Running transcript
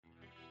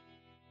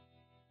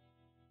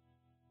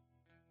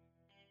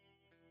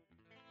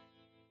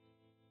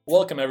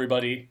Welcome,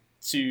 everybody,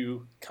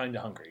 to Kinda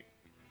Hungry,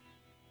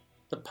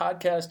 the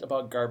podcast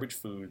about garbage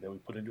food that we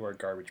put into our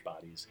garbage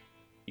bodies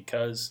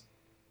because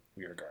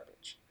we are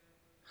garbage.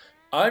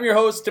 I'm your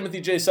host,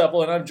 Timothy J.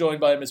 Seppel, and I'm joined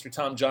by Mr.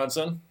 Tom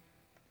Johnson.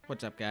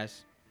 What's up,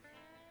 guys?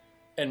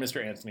 And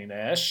Mr. Anthony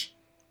Nash.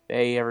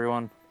 Hey,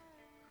 everyone.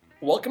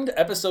 Welcome to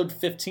episode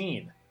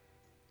 15.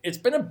 It's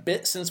been a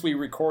bit since we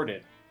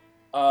recorded,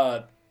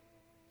 for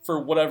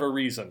whatever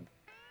reason.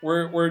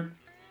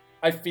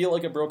 I feel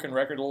like a broken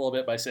record a little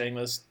bit by saying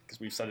this because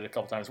we've said it a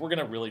couple times. We're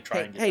gonna really try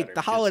and get better. Hey, the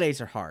holidays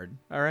are hard.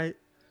 All right.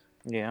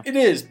 Yeah. It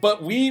is,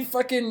 but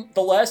the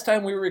last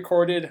time we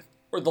recorded,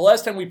 or the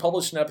last time we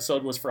published an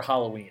episode was for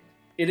Halloween.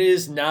 It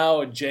is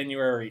now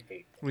January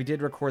 8th. We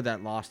did record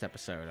that lost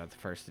episode of the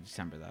 1st of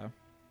December, though.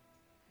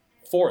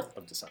 4th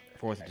of December.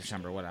 4th of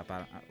December, what up?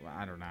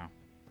 I don't know.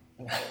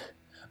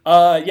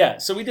 Yeah,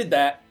 so we did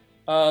that.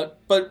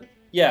 But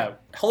yeah,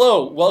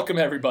 hello, welcome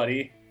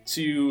everybody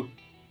to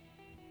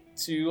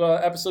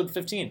episode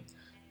 15.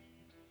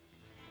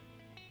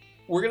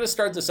 We're going to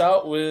start this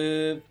out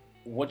with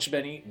what you've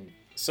been eating.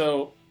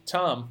 So,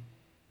 Tom,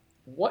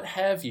 what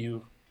have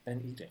you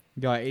been eating?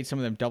 Yo, I ate some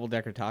of them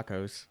double-decker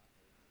tacos.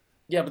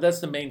 Yeah, but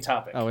that's the main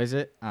topic. Oh, is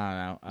it?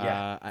 I don't know.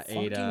 Yeah.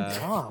 I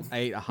Tom.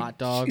 ate a hot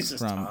dog Jesus,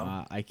 from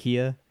Tom.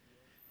 IKEA.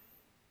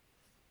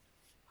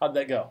 How'd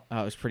that go?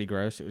 It was pretty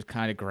gross. It was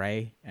kind of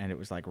gray, and it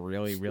was like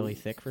really, really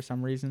thick for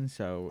some reason.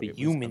 So The it was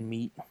human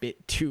meat. a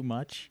bit too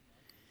much.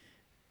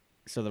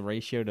 So the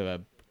ratio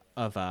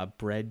of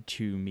bread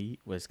to meat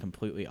was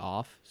completely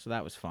off. So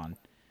that was fun.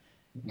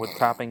 What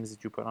toppings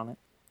did you put on it?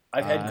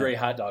 I've had gray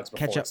hot dogs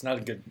before. ketchup.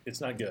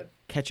 It's not good.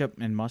 Ketchup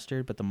and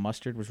mustard, but the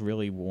mustard was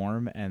really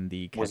warm, and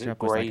the Was it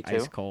ketchup was like gray,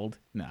 ice too? cold.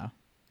 No,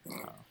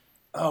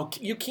 Oh,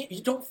 you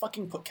don't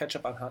fucking put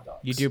ketchup on hot dogs.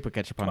 you do put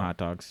ketchup on Come on. hot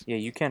dogs. Yeah,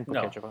 you can put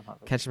No. ketchup on hot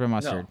dogs. Ketchup and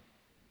mustard.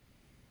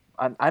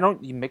 I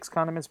don't you mix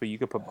condiments, but you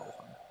could put both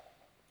on.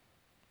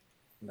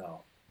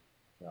 No.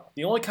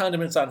 The only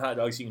condiments on hot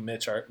dogs you can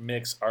mix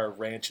are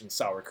ranch and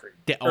sour cream.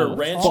 Oh, Or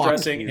ranch fuck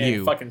dressing you.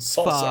 and fucking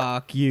salsa.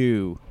 Fuck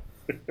you.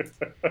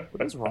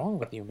 What is wrong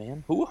with you,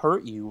 man? Who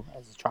hurt you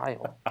as a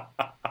child?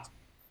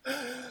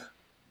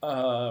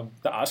 The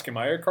Oscar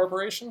Mayer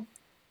Corporation?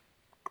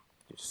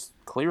 Just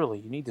clearly,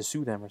 you need to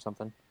sue them or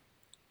something.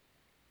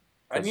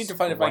 I need to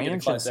find if I can get a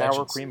ranch and class sour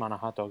action cream suit. on a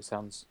hot dog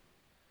sounds.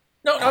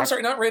 No, I'm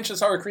sorry, not ranch and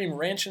sour cream,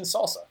 ranch and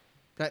salsa.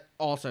 That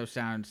also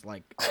sounds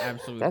like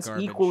absolute That's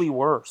garbage. equally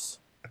worse.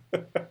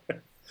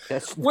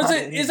 That's Is not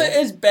it any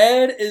as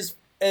better. bad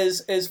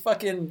as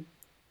fucking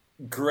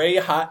gray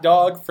hot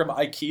dog from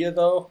IKEA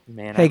though?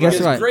 Man, Hey, I'd guess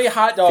Because rather what? gray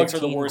hot dogs are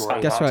the 15 worst gray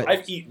hot Guess dogs. what?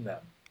 I've eaten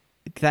them.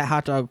 That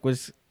hot dog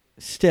was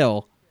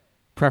still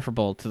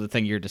preferable to the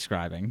thing you're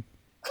describing.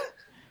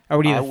 I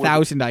would eat I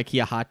 1,000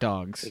 IKEA hot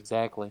dogs.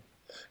 Exactly.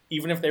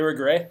 Even if they were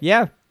gray?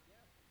 Yeah.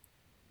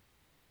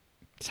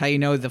 That's how you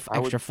know the I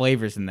would- extra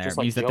flavors in there. just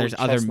It means like that there's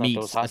Joey other Chestnut meats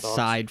those hot dogs.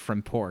 aside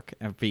from pork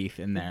and beef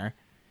in there.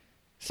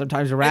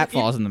 Sometimes a rat And you-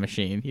 falls in the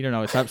machine. You don't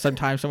know.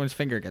 Sometimes someone's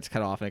finger gets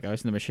cut off and it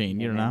goes in the machine.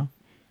 You don't know.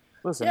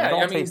 Listen, Yeah, they don't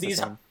I mean, taste the these-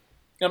 same.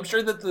 I'm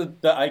sure that the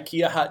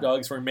IKEA hot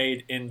dogs were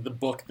made in the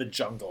book The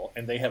Jungle,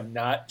 and they have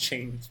not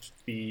changed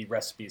the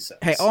recipe since.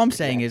 Hey, all I'm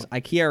saying is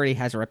IKEA already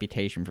has a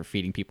reputation for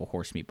feeding people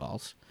horse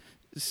meatballs.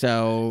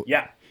 So,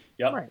 Yeah.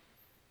 Yep. Right.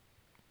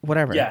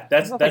 whatever. Yeah,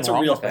 that's Nothing a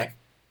wrong real with that. thing.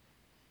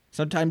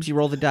 Sometimes you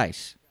roll the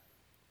dice.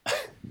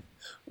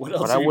 What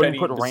else But have I you wouldn't been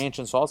put eating? ranch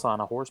and salsa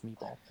on a horse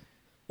meatball.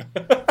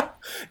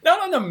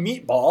 Not on a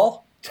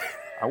meatball.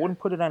 I wouldn't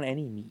put it on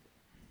any meat.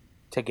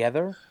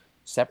 Together,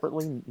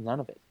 separately,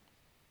 none of it.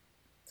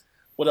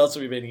 What else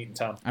have you been eating,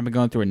 Tom? I've been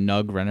going through a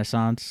nug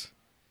renaissance.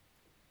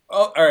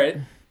 Oh, all right.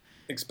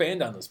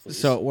 Expand on this, please.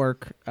 So at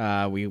work,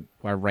 we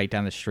are right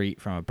down the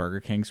street from a Burger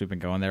King, so we've been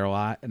going there a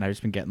lot, and I've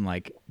just been getting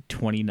like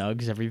 20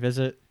 nugs every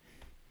visit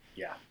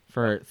yeah.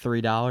 for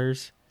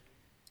 $3.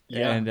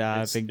 Yeah, And,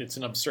 it's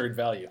an absurd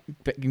value.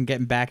 Been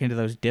getting back into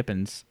those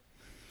dippins.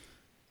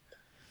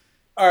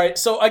 All right,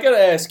 so I got to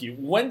ask you,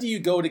 when do you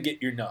go to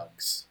get your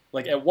nugs?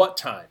 Like, at what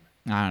time?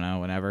 I don't know,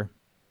 whenever.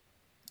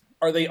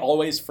 Are they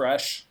always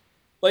fresh?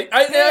 Like,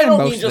 I Yeah, don't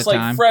most mean of just the like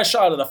time. fresh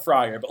out of the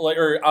fryer, but like,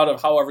 or out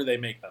of however they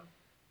make them.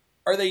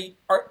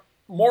 Are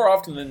more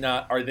often than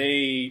not, are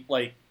they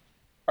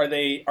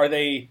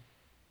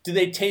do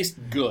they taste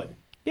good?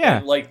 Yeah.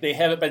 And, like, they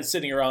haven't been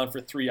sitting around for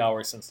 3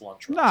 hours since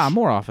lunch rush. Nah,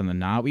 more often than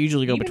not. We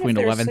usually go Even between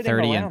if they're sitting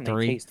 11:30 around, and they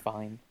 3. taste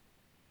fine.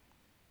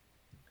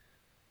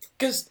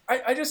 Because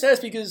I just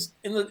asked because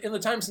in the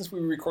time since we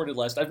recorded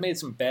last, I've made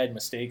some bad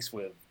mistakes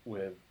with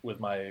my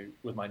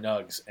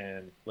nugs,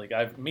 and like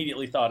I've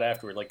immediately thought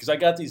afterward, like because I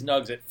got these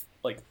nugs at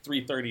like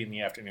 3:30 in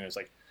the afternoon. It's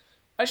like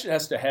I should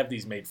have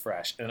these made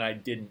fresh, and I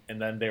didn't,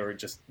 and then they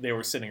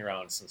were sitting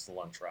around since the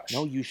lunch rush.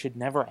 No, you should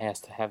never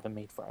ask to have them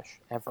made fresh,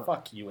 ever.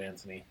 Fuck you,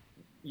 Anthony.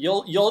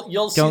 You'll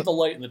see Don't- the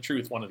light and the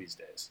truth one of these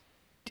days.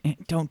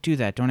 Don't do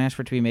that. Don't ask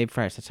for it to be made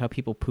fresh. That's how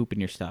people poop in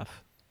your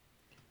stuff.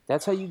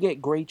 That's how you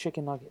get great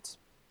chicken nuggets.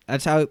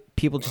 That's how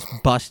people just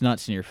bust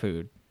nuts in your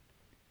food.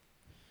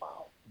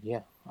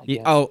 Yeah. I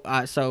Yeah,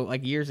 guess. so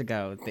like years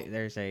ago,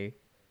 there's a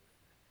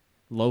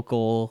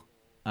local,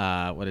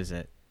 what is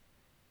it?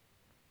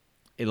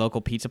 a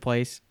local pizza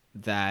place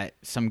that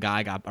some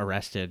guy got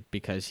arrested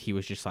because he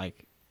was just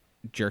like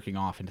jerking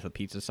off into the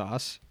pizza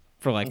sauce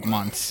for like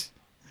months.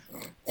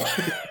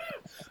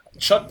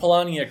 Chuck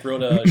Palahniuk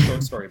wrote a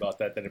short story about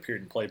that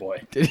appeared in Playboy.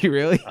 Did he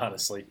really?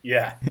 Honestly,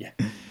 yeah.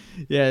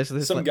 Yeah. So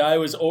this Some guy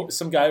was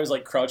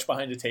like crouched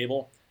behind a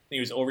table, and he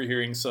was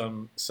overhearing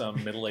some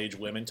middle-aged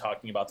women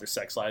talking about their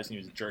sex lives, and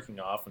he was jerking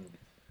off. And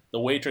the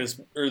waiter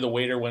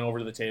went over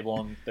to the table,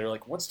 and they're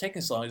like, "What's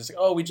taking so long?" He's like,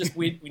 "Oh,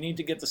 we need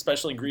to get the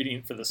special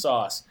ingredient for the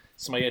sauce."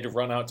 Somebody had to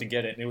run out to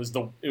get it, and it was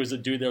a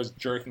dude that was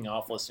jerking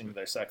off listening to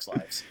their sex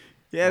lives.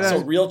 Yeah. So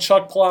real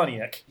Chuck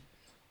Palahniuk.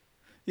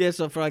 Yeah,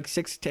 so for like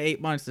 6 to 8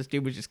 months, this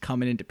dude was just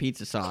coming into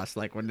pizza sauce,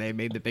 like when they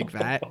made the big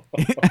vat.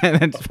 And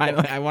then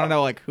finally, I want to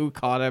know like who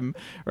caught him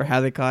or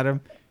how they caught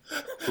him.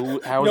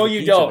 No,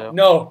 you don't.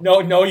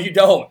 No, you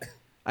don't.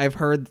 I've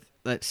heard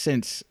that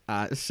since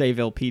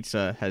Sayville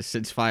Pizza has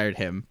since fired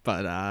him,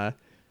 but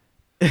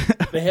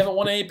they haven't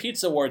won any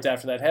pizza awards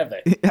after that, have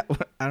they?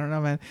 I don't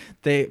know, man.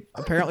 They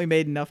apparently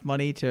made enough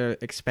money to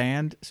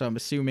expand, so I'm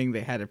assuming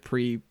they had a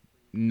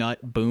pre-nut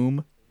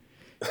boom.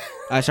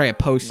 Sorry, a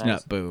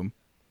post-nut boom.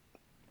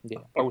 Yeah,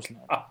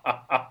 post-nut.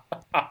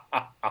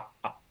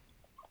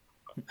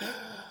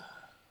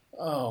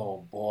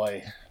 Oh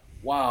boy,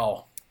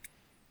 wow!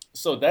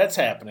 So that's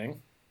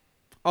happening.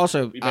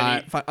 Also,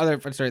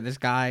 this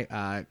guy.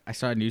 I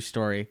saw a news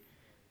story.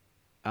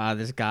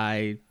 This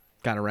guy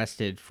got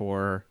arrested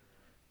for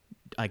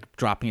like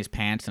dropping his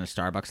pants in a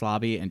Starbucks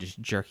lobby and just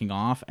jerking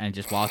off, and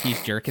just while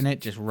he's jerking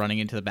it, just running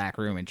into the back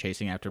room and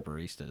chasing after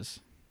baristas.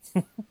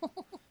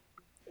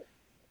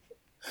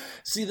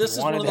 See, this is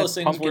one of those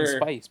things where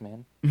spice,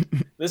 man.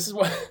 This is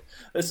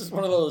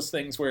one of those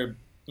things where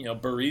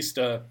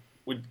barista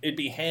it'd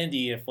be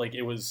handy if like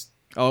it was.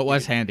 Oh, it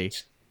was handy.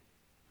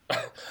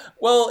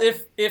 Well,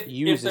 if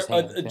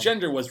a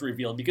gender was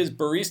revealed, because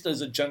barista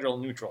is a gender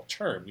neutral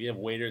term. We have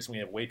waiters and we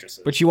have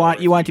waitresses. But you want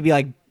it to be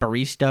like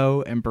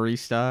baristo and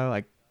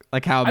barista,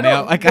 like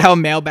how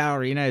male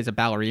ballerina is a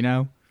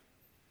ballerino.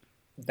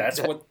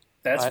 That's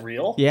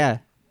real? Yeah.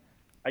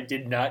 I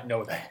did not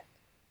know that.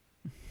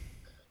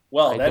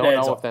 Well, I don't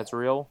know if that's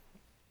real.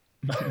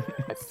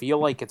 I feel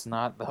like it's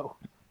not, though.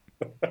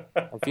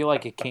 I feel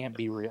like it can't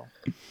be real.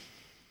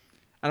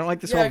 I don't like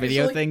this whole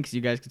video thing because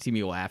you guys can see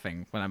me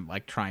laughing when I'm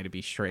like trying to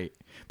be straight.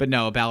 But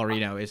no, a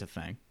ballerino is a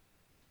thing.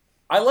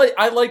 I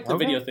like the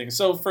video thing.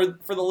 So for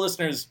the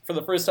listeners, for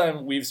the first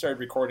time we've started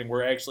recording,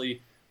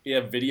 we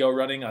have video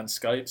running on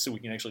Skype so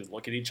we can actually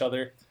look at each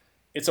other.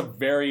 It's a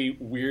very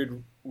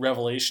weird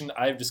revelation.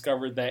 I've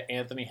discovered that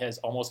Anthony has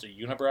almost a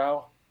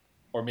unibrow.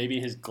 Or maybe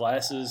his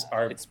glasses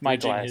are. It's my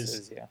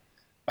glasses, yeah.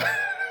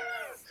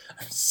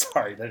 I'm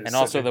sorry. That is and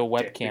also the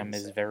webcam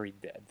is very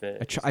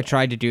dead. I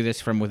tried to do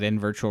this from within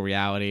virtual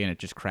reality, and it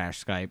just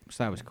crashed Skype,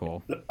 so that was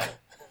cool.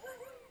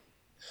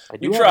 I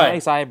do have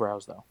nice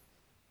eyebrows, though.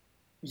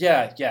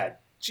 Yeah.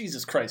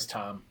 Jesus Christ,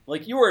 Tom.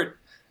 Like, you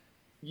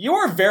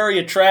are very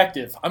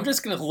attractive. I'm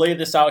just going to lay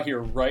this out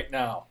here right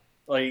now.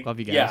 Like, love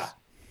you guys.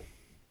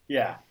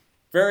 Yeah.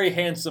 Very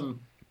handsome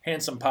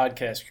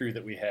podcast crew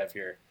that we have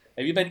here.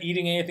 Have you been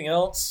eating anything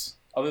else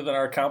other than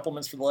our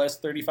compliments for the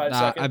last 35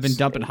 seconds? I've been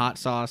dumping hot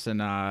sauce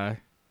and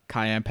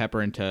cayenne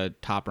pepper into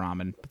top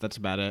ramen, but that's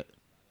about it.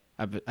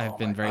 I've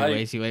been very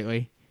lazy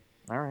lately.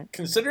 All right.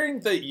 Considering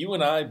that you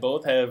and I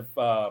both have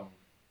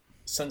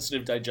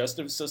sensitive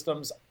digestive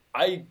systems,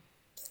 I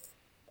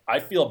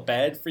feel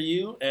bad for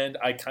you, and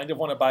I kind of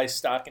want to buy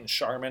stock in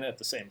Charmin at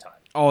the same time.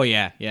 Oh,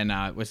 yeah. Yeah,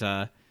 no, it was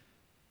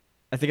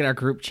I think in our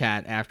group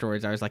chat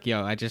afterwards, I was like,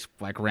 yo, I just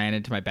like ran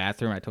into my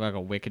bathroom. I took like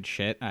a wicked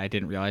shit. I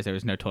didn't realize there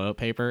was no toilet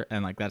paper.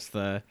 And like, that's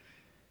the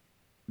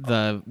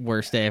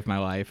worst day of my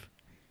life.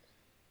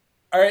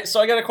 All right. So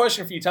I got a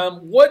question for you, Tom.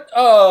 What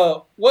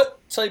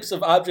types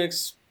of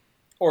objects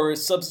or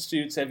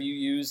substitutes have you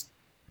used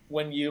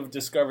when you've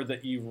discovered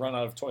that you've run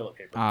out of toilet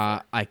paper?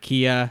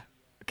 IKEA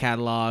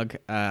catalog,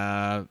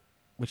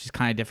 which is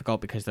kind of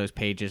difficult because those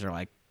pages are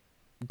like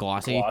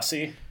glossy.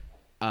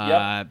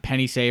 Yep.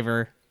 Penny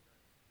Saver.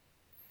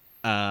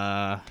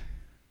 Yeah,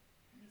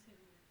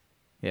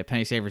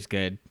 Penny Saver's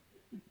good.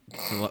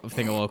 It's a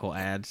thing of local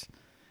ads.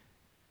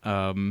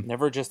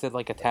 Never just did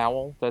like a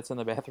towel that's in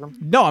the bathroom?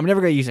 No, I'm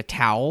never gonna use a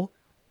towel.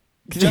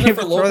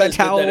 Jennifer Lopez throw that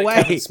did that away.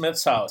 at Kevin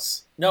Smith's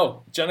house.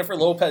 No, Jennifer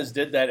Lopez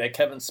did that at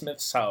Kevin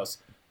Smith's house,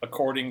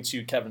 according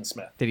to Kevin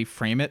Smith. Did he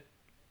frame it?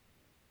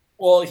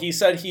 Well, he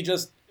said he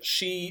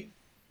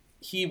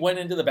went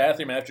into the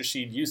bathroom after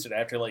she'd used it,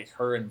 after like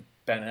her and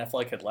Ben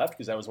Affleck had left,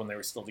 because that was when they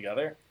were still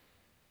together.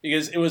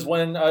 Because it was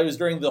when I was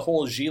during the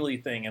whole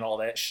Gigli thing and all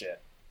that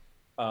shit.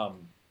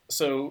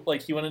 So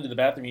like he went into the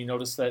bathroom, he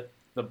noticed that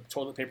the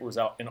toilet paper was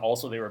out, and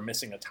also they were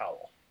missing a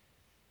towel.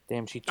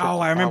 Damn, she took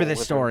I remember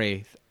this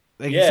story.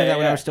 Like, you said that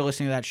when I was still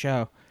listening to that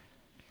show.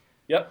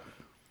 Yep.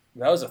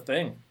 That was a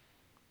thing.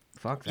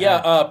 Fuck that.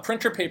 Yeah,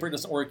 printer paper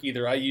doesn't work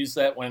either. I used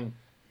that when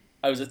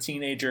I was a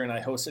teenager and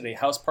I hosted a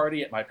house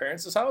party at my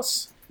parents'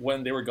 house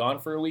when they were gone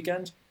for a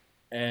weekend.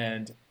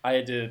 And I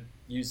had to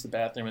use the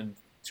bathroom, and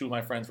two of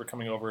my friends were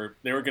coming over.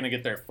 They were going to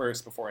get there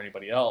first before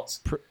anybody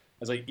else.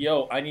 was like,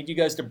 yo, I need you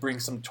guys to bring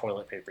some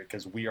toilet paper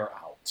because we are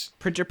out.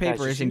 Printer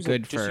paper isn't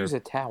good for. Just use a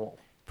towel.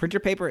 Printer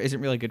paper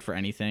isn't really good for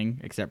anything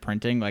except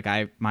printing. Like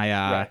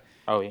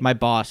Right. my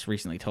boss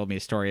recently told me a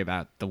story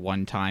about the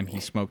one time he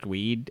smoked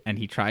weed and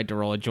he tried to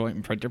roll a joint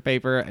in printer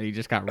paper and he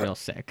just got real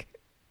sick.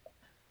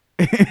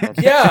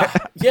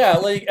 Yeah,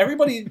 like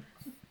everybody,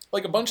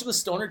 like a bunch of the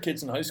stoner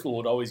kids in high school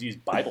would always use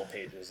Bible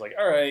pages. Like,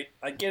 all right,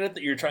 I get it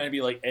that you're trying to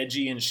be like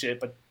edgy and shit,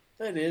 but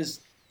that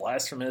is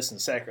blasphemous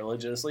and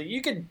sacrilegious. Like,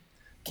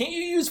 can't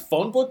you use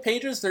phone book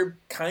pages? They're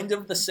kind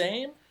of the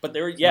same, but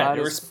they were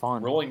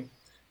fun.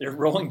 They're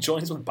rolling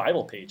joints with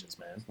Bible pages,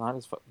 man. It's not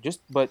as fun.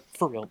 But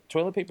for real,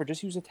 toilet paper,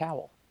 just use a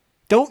towel.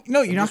 I'm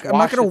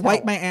not gonna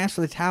wipe my ass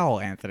with a towel,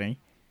 Anthony.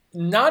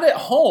 Not at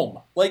home.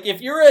 Like, if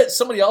you're at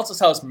somebody else's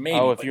house, maybe,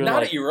 but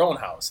not at your own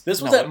house.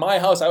 This was at my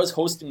house. I was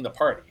hosting the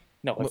party.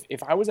 No,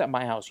 if I was at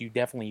my house, you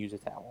definitely use a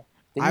towel.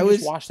 Then you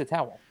just wash the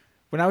towel.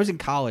 When I was in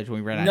college, when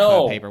we ran out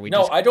of toilet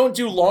paper, I don't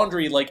do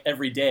laundry like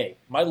every day.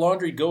 My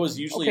laundry goes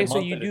usually a month at a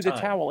time. Okay, so you do the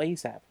towel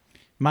ASAP.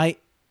 My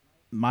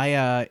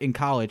in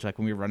college, like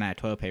when we run out of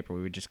toilet paper,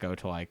 we would just go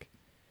to like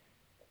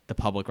the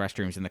public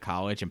restrooms in the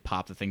college and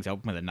pop the things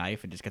open with a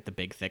knife and just get the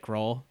big thick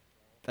roll.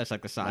 That's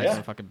like the size of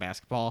a fucking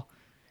basketball.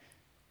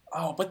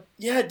 Oh, but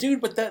yeah,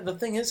 dude. But the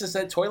thing is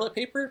that toilet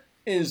paper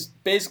is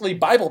basically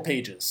Bible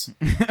pages.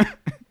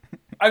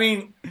 I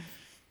mean,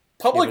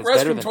 public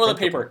restroom toilet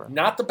paper,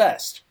 not the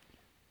best.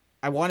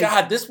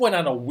 God, this went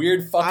on a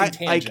weird fucking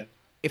tangent.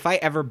 If I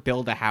ever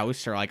build a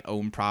house or like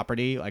own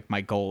property, like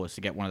my goal is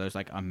to get one of those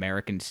like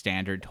American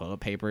standard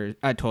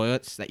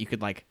toilets that you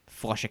could like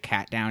flush a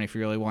cat down if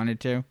you really wanted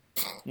to.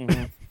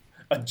 Mm-hmm.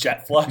 A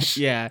jet flush.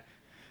 Yeah.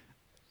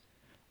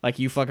 Like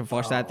you fucking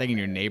flush that thing and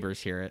your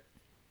neighbors hear it.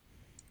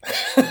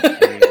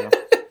 There you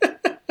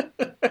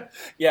go.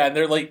 Yeah,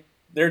 and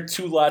they're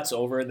 2 lots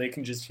over and they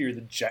can just hear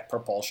the jet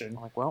propulsion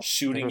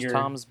shooting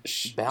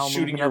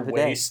your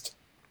waist.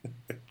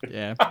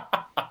 Yeah.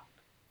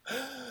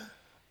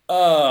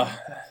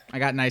 I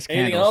got nice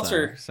candles,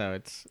 so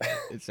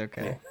it's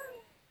okay.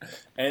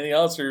 Anything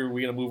else, or are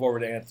we gonna move over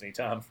to Anthony,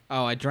 Tom?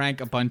 Oh, I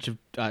drank a bunch of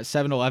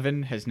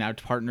 7-Eleven has now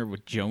partnered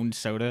with Jones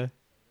Soda.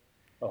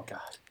 Oh God.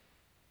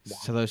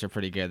 So those are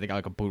pretty good. They got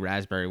like a blue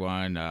raspberry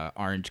one,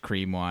 orange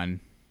cream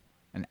one,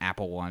 an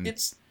apple one.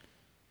 It's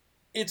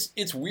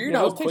weird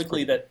how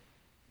quickly that.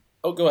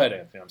 Oh, go ahead,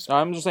 Anthony. I'm sorry.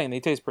 No, I'm just saying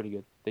they taste pretty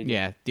good.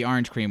 Yeah, the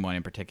orange cream one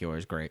in particular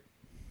is great.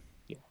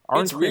 Yeah,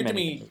 it's weird to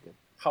me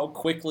how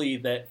quickly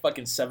that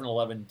fucking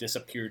 7-Eleven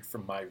disappeared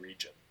from my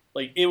region.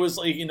 Like, it was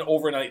like an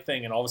overnight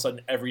thing, and all of a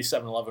sudden every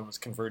 7-Eleven was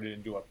converted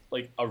into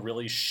a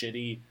really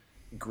shitty,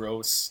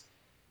 gross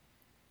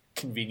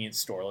convenience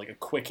store, like a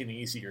Quick and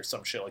Easy or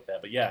some shit like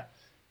that. But yeah,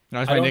 that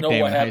was my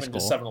nickname in high school.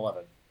 To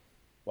 7-Eleven.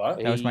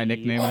 What? That was my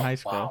nickname in high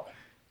school. Wow.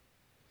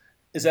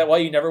 Is that why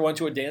you never went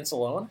to a dance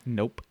alone?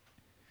 Nope.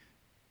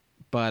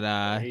 But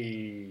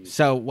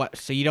so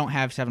you don't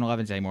have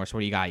 7-Elevens anymore. So what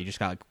do you got? You just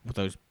got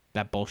like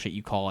that bullshit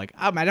you call like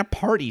I'm at a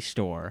party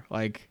store.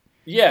 Like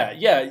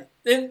yeah.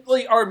 And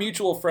like our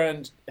mutual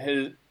friend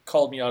had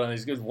called me out on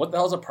this. He goes, "What the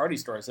hell's a party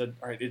store?" I said,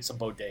 "All right, it's a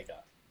bodega."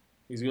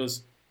 He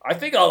goes, "I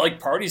think I like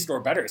party store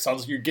better. It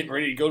sounds like you're getting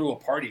ready to go to a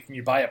party. Can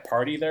you buy a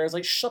party there?" I was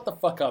like, "Shut the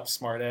fuck up,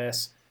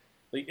 smartass."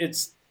 Like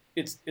it's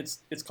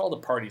called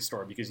a party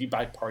store because you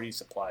buy party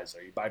supplies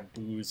there. You buy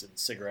booze and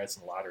cigarettes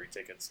and lottery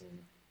tickets and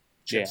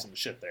chips and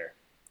shit there.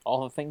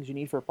 All the things you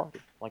need for a party,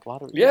 like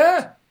lottery.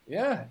 Yeah.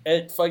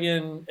 At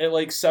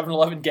like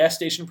 7-Eleven gas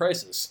station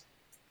prices.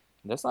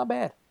 That's not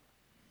bad.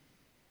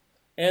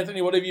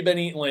 Anthony, what have you been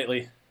eating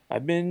lately?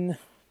 I've been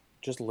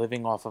just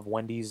living off of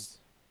Wendy's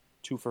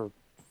 2 for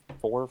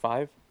 $4 or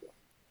 $5.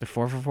 The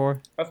 4 for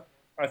 $4?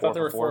 I thought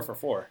they were 4 for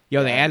 $4.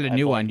 Yo, they added a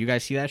new one. You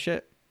guys see that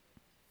shit?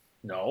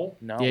 No.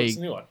 Yeah, what's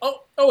the new one?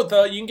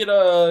 You can get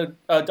a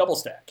double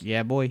stack.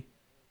 Yeah, boy.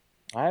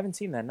 I haven't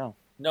seen that. No.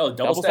 No,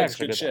 double stack's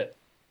good shit.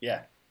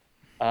 Yeah.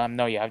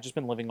 No, yeah, I've just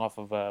been living off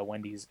of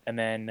Wendy's, and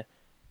then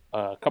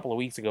a couple of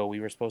weeks ago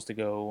we were supposed to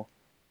go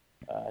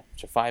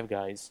to Five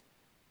Guys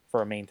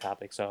for a main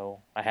topic, so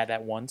I had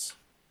that once.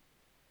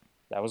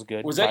 That was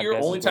good. Was that your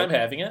only time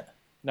having it?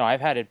 No,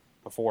 I've had it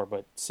before,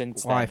 but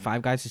since then,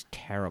 Five Guys is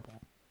terrible.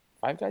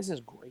 Five Guys is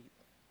great.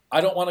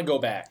 I don't want to go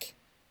back.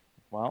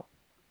 Well,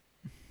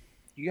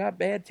 you got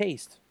bad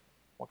taste.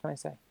 What can I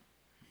say?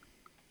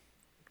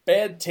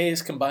 Bad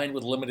taste combined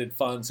with limited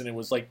funds, and it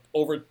was like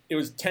it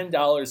was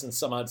 $10 and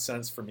some odd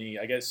cents for me.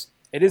 I guess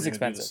it is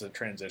expensive. This is a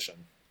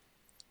transition.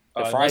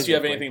 Unless you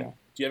have anything,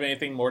 do you have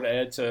anything more to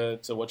add to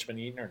what you've been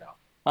eating or no?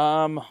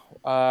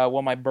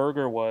 Well, my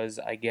burger was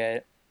I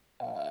get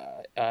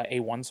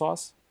A1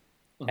 sauce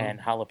and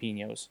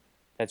jalapenos.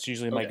 That's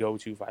usually my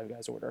go-to Five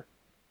Guys order.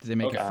 Does they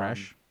make it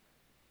fresh?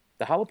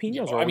 The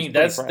jalapenos are. I mean,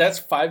 that's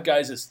Five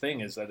Guys' thing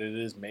is that it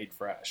is made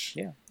fresh.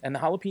 Yeah, and the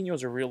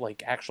jalapenos are real.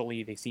 Like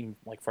actually, they seem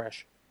like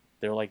fresh.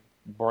 They're like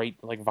bright,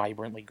 like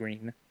vibrantly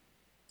green.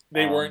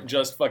 They weren't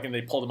just fucking.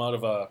 They pulled them out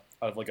of a.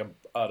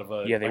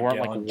 Yeah, they weren't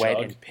like wet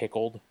and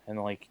pickled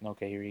and like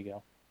okay, here you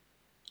go.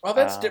 Oh,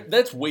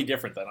 that's way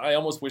different then. I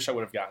almost wish I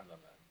would have gotten them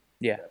then.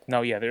 Yeah,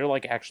 no, yeah, they're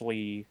like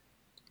actually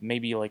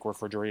maybe like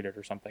refrigerated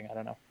or something. I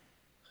don't know.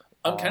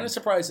 I'm kind of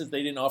surprised that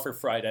they didn't offer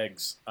fried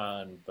eggs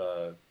on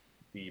the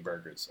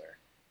burgers there.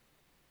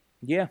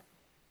 Yeah.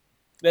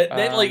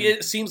 That like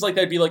it seems like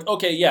they'd be like,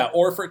 okay, yeah,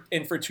 or for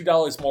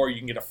 $2 more you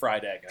can get a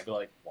fried egg. I'd be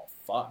like, well,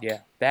 fuck. Yeah,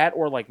 that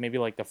or like maybe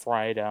like the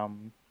fried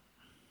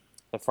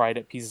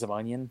pieces of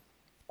onion.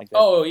 Like that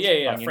oh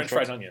yeah, French strips.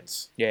 fried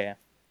onions. Yeah.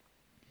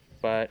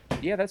 But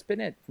yeah, that's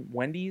been it.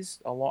 Wendy's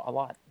a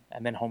lot,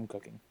 and then home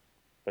cooking,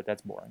 but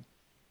that's boring.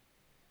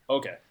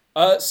 Okay.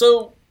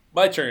 So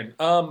my turn.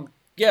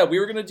 Yeah, we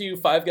were gonna do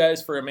Five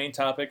Guys for a main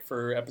topic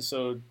for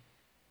episode.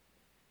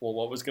 Well,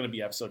 what was gonna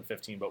be episode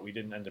 15, but we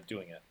didn't end up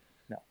doing it.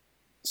 No.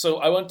 So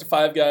I went to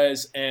Five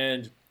Guys,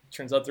 and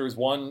turns out there was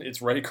one.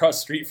 It's right across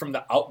the street from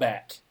the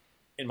Outback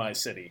in my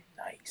city.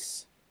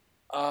 Nice.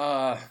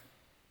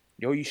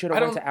 Yo, you should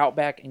have went to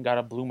Outback and got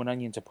a bloomin'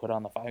 onion to put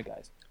on the Five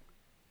Guys.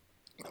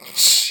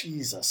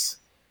 Jesus.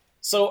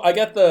 So I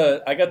got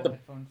the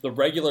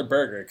regular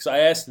burger because I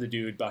asked the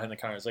dude behind the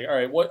counter. I was like, all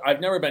right, what? I've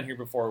never been here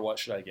before. What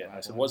should I get? And I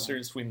said, what's the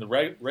difference between the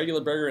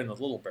regular burger and the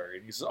little burger?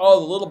 And he says,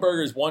 oh, the little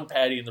burger is 1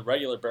 patty and the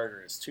regular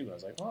burger is 2. I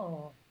was like,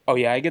 oh. Oh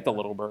yeah, I get the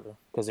little burger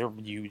because they're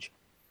huge.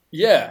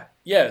 Yeah.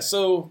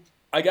 So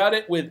I got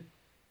it with.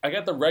 I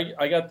got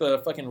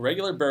the fucking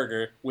regular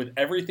burger with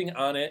everything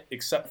on it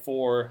except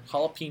for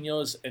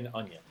jalapenos and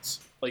onions.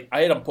 Like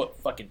I had them put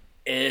fucking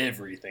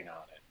everything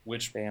on it,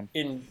 which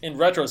in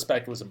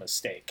retrospect was a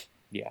mistake.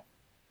 Yeah.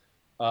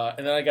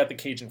 And then I got the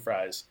Cajun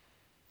fries.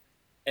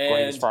 And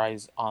greatest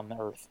fries on the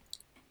earth.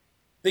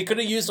 They could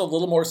have used a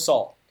little more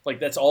salt. Like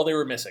that's all they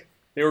were missing.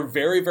 They were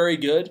very, very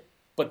good,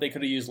 but they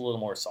could have used a little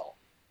more salt.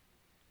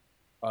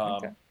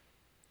 Okay.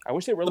 I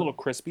wish they were a little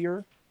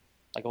crispier.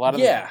 Like a lot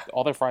of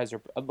all their fries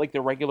are like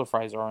their regular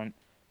fries aren't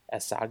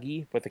as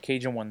soggy, but the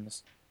Cajun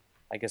ones,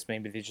 I guess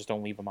maybe they just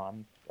don't leave them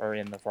on or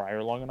in the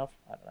fryer long enough.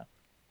 I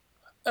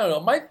don't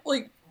know.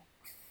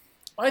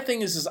 My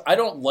thing is I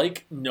don't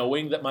like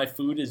knowing that my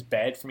food is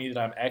bad for me that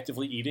I'm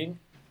actively eating.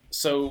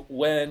 So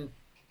when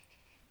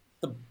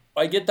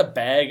I get the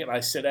bag and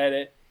I sit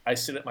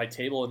at my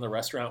table in the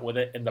restaurant with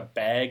it, and the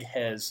bag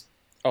has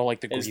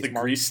like the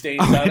grease stains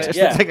on it. It's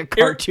like a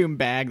cartoon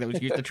bag that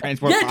was used to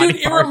transport. Yeah, dude,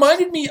 it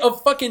reminded me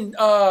of fucking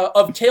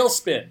of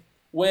Tailspin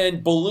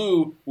when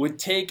Baloo would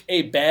take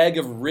a bag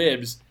of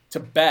ribs to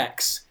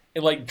Bex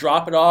and like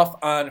drop it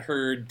off on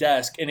her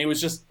desk, and it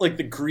was just like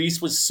the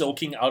grease was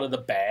soaking out of the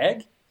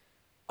bag.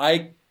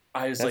 I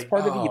was That's like,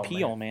 part of the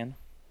appeal, man.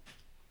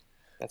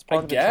 That's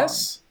part of the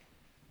guess.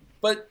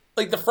 But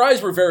like the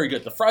fries were very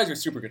good. The fries were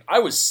super good. I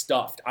was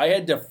stuffed. I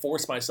had to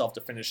force myself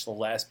to finish the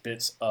last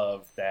bits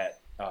of that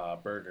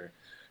burger.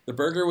 The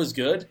burger was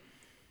good,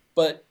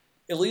 but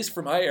at least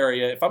for my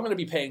area, if I'm going to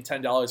be paying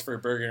 $10 for a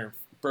burger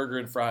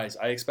and fries,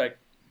 I expect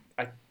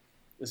kind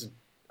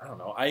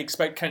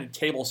of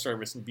table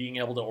service and being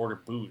able to order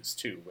booze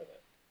too with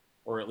it,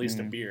 or at least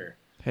a beer.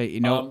 Hey, you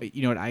know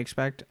what I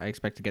expect? I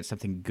expect to get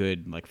something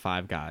good like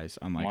Five Guys,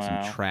 unlike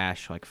some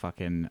trash like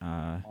fucking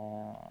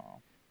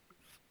not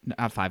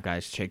Five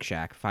Guys, Shake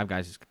Shack. Five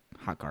Guys is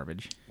hot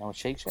garbage. No,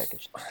 Shake Shack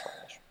is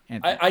trash.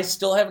 I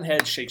still haven't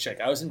had Shake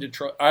Shack. I was in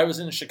Detroit. I was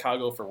in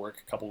Chicago for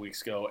work a couple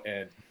weeks ago,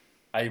 and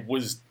it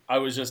was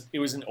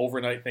an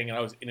overnight thing, and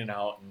I was in and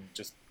out and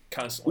just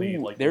constantly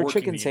like. Their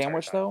chicken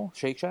sandwich though,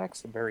 Shake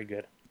Shack's very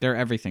good. Their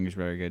everything is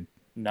very good.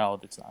 No,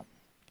 it's not.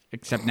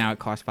 Except now it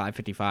costs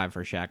 $5.55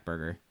 for a Shack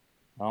burger.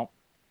 Well,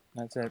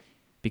 that's it.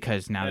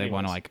 Because now they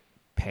want to like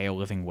pay a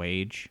living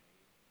wage.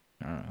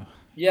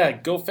 Yeah,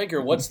 go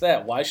figure. What's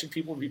that? Why should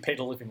people be paid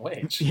a living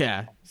wage?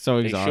 Yeah, so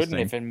exhausting. They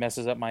shouldn't if it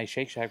messes up my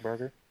Shake Shack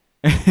burger.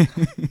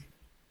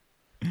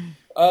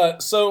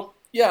 So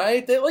yeah, I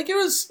ate that. Like it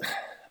was,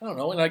 I don't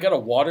know, and I got a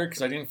water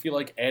because I didn't feel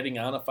like adding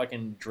on a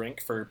fucking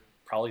drink for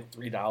probably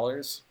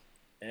 $3.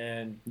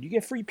 And you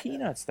get free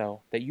peanuts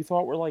though that you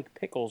thought were like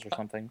pickles or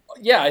something.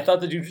 Yeah, I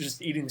thought the dude was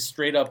just eating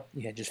straight up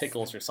just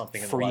pickles or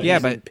something. Yeah,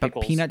 but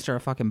peanuts are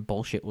a fucking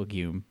bullshit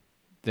legume.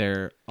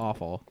 They're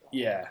awful.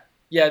 Yeah.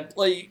 Are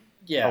we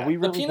really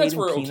the peanuts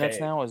were peanuts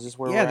okay. now? Is this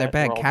where they're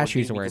bad.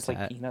 Cashews are where it's like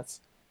at. Peanuts.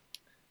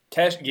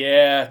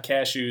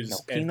 Cashews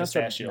and peanuts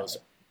pistachios.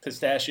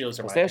 Pistachios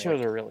are pistachios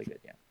are really good.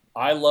 Yeah.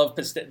 I love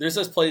pistachios. There's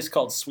this place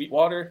called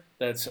Sweetwater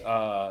that's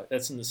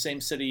in the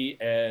same city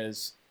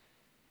as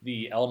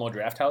the Alamo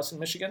Draft House in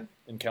Michigan,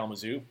 in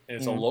Kalamazoo.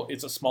 And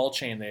it's a small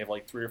chain. They have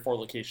like 3 or 4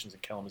 locations in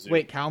Kalamazoo.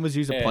 Wait,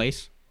 Kalamazoo's a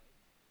place?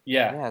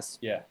 Yeah. Yes.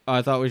 Yeah. Oh,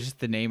 I thought it was just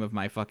the name of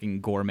my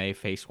fucking gourmet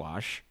face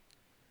wash.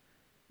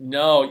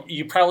 No,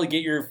 you probably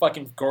get your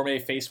fucking gourmet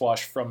face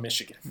wash from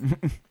Michigan.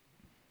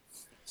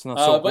 It's not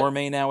so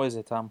gourmet now, is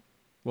it, Tom?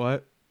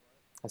 What?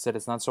 I said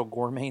it's not so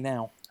gourmet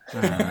now.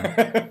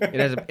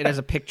 It has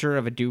a picture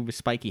of a dude with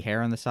spiky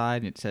hair on the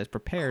side, and it says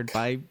 "Prepared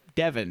by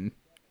Devin."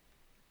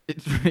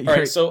 All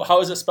right, so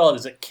how is it spelled?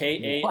 Is it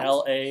Kalamazoo?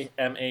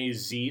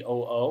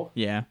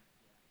 Yeah.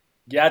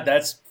 Yeah,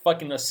 that's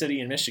fucking a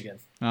city in Michigan.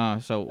 Oh,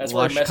 so that's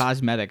Lush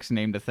Cosmetics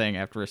named a thing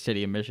after a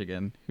city in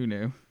Michigan. Who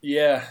knew?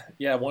 Yeah.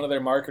 One of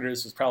their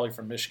marketers was probably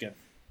from Michigan.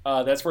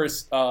 That's where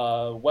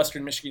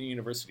Western Michigan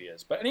University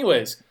is. But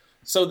anyways,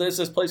 so there's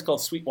this place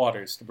called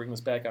Sweetwater's, to bring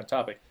this back on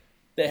topic.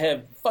 that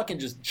have fucking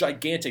just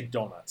gigantic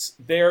donuts.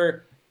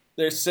 Their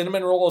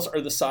cinnamon rolls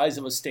are the size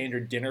of a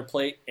standard dinner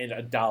plate and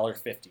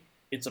 $1.50.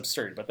 It's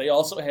absurd. But they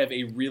also have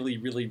a really,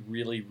 really,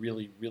 really,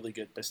 really, really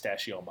good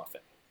pistachio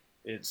muffin.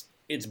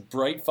 It's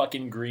bright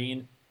fucking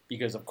green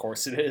because of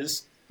course it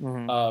is.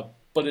 Mm-hmm.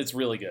 But it's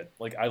really good.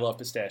 Like, I love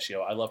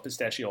pistachio. I love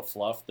pistachio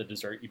fluff, the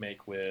dessert you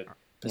make with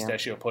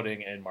pistachio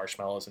pudding and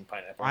marshmallows and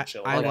pineapple and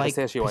shit. I like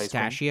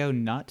pistachio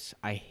nuts.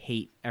 I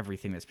hate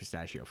everything that's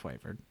pistachio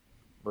flavored.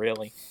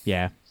 Really?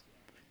 Yeah.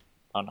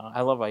 Oh no,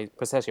 I love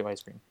pistachio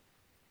ice cream.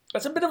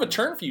 That's a bit of a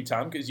turn for you,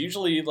 Tom, because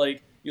usually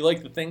like you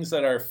like the things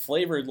that are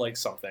flavored like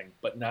something,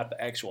 but not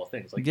the actual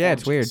things. Like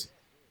it's weird.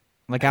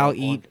 Like I'll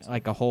eat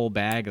like a whole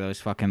bag of those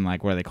fucking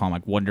like what do they call them,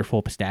 like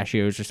wonderful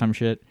pistachios or some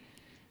shit.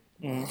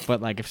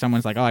 But like if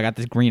someone's like, "Oh, I got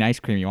this green ice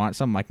cream. You want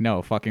some?" I'm like,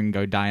 "No, fucking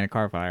go die in a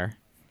car fire."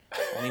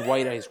 Only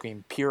white ice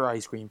cream, pure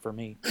ice cream for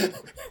me.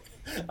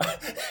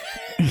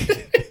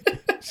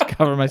 Just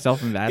cover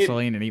myself in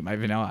Vaseline and eat my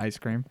vanilla ice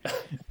cream.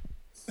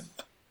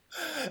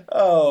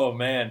 Oh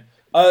man.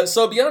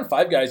 So beyond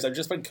Five Guys, I've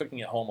just been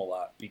cooking at home a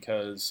lot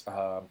because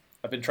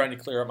I've been trying to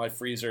clear out my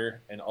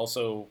freezer, and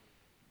also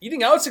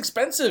eating out's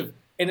expensive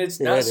and it's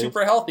not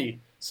super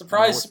healthy.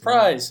 Surprise,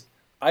 surprise!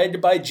 I had to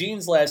buy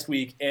jeans last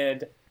week,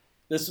 and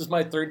this was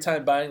my third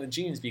time buying the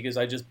jeans because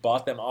I just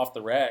bought them off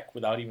the rack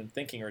without even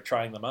thinking or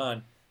trying them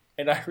on.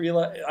 And I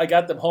realized I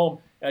got them home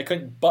and I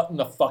couldn't button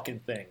the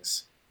fucking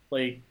things.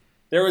 Like,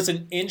 there was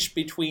an inch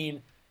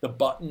between the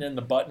button and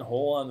the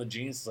buttonhole on the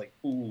jeans. It's like,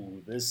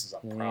 ooh, this is a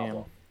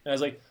problem. And I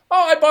was like,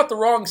 oh, I bought the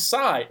wrong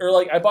size. Or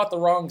like, I bought the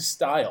wrong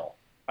style.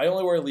 I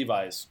only wear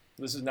Levi's.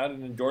 This is not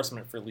an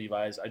endorsement for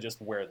Levi's. I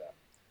just wear them.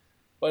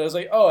 But I was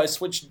like, oh, I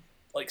switched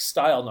like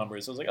style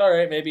numbers. I was like, all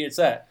right, maybe it's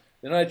that.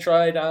 Then I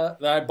tried.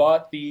 Then I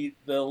bought the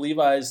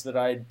Levi's that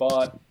I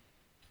bought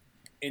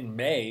in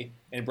May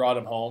and brought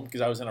them home because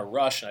I was in a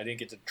rush and I didn't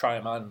get to try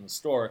them on in the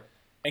store.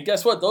 And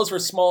guess what? Those were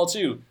small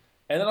too.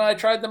 And then I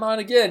tried them on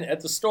again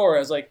at the store. I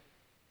was like,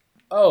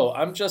 oh,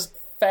 I'm just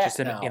fat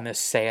now. In this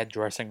sad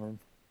dressing room.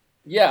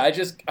 Yeah,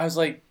 I was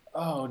like,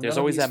 oh. There's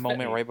always that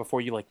moment right before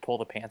you like pull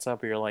the pants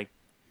up, where you're like,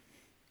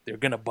 they're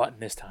gonna button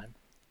this time.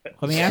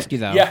 Let me ask you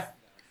though. Yeah.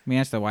 Let me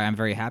ask though why I'm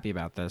very happy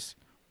about this.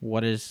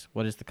 What is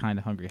the kind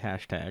of hungry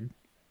hashtag?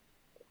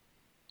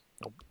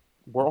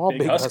 We're all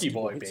big husky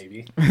boy,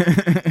 baby.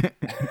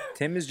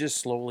 Tim is just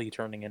slowly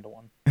turning into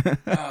one.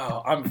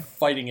 Oh, I'm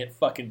fighting it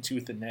fucking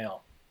tooth and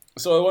nail.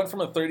 So I went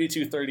from a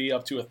 32.30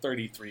 up to a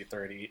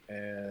 33.30,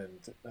 and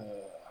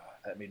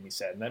that made me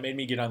sad. And that made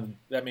me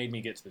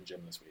get to the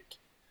gym this week.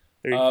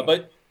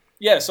 But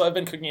yeah, so I've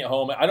been cooking at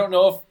home. I don't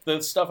know if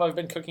the stuff I've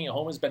been cooking at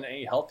home has been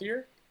any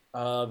healthier.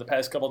 The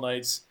past couple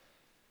nights,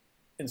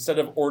 instead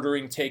of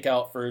ordering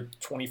takeout for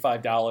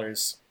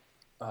 $25,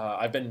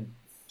 I've been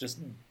just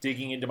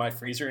digging into my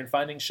freezer and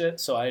finding shit.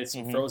 So I had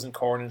some frozen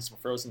corn and some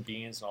frozen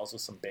beans and also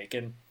some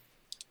bacon.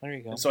 There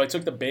you go. And so I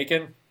took the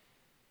bacon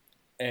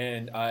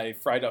and I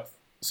fried up.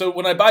 So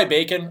when I buy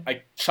bacon,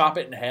 I chop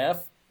it in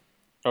half,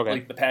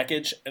 like the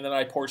package, and then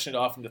I portion it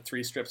off into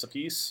 3 strips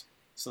apiece.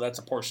 So that's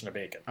a portion of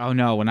bacon. Oh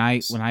no! When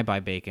I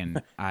buy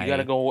bacon, I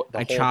gotta go.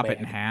 I chop it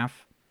in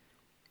half,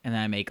 and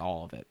then I make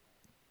all of it.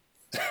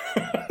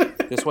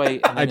 This way,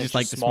 and then I just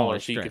like the smaller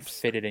so you can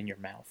fit it in your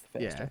mouth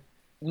faster. Yeah.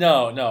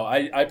 No,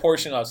 I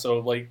portion it out. So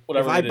like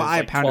whatever. If I buy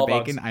like a pound of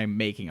bacon, ounces. I'm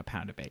making a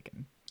pound of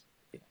bacon.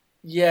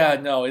 Yeah,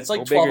 no, it's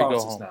like 12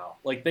 ounces now.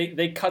 Like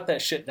they cut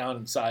that shit down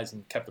in size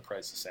and kept the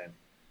price the same.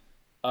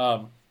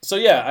 So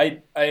yeah,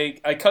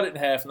 I cut it in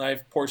half and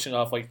I've portioned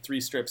off like 3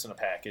 strips in a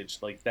package.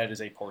 Like that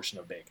is a portion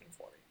of bacon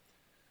for me.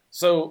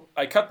 So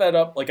I cut that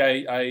up. Like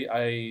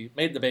I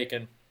made the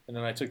bacon and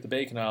then I took the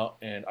bacon out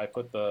and I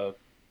put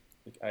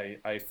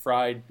I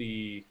fried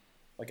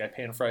I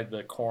pan fried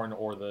the corn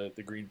or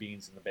the green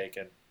beans in the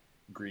bacon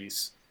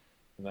grease,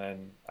 and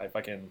then I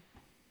fucking.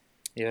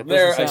 Yeah, it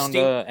doesn't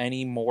sound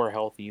any more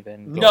healthy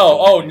than...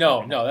 No.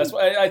 That's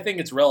why I think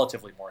it's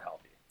relatively more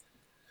healthy.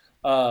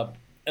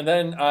 And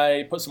then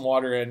I put some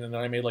water in, and then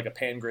I made like a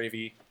pan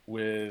gravy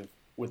with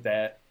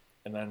that.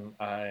 And then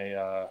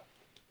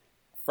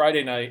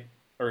Saturday night,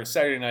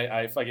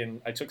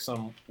 I took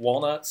some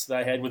walnuts that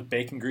I had with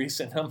bacon grease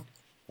in them.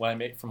 What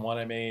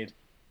I made.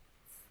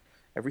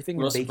 Everything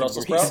with bacon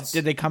Brussels grease. sprouts.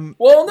 Did they come?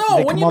 Well, no. Did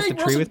they when come you off make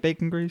the tree with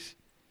bacon grease?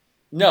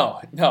 No.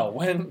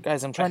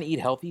 Guys, I'm trying to eat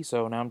healthy,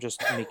 so now I'm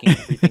just making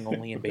everything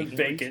only in bacon.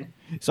 Bacon.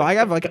 So I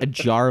have like a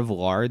jar of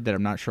lard that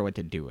I'm not sure what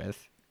to do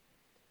with.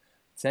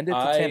 Send it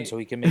to Tim so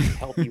he can make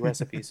healthy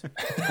recipes.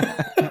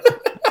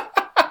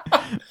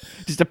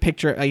 Just a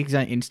picture. He's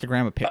on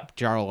Instagram, a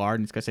jar of lard,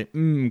 and it's gonna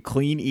say,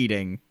 clean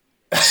eating.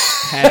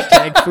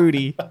 Hashtag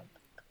foodie.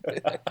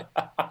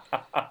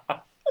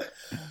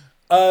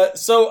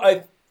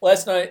 So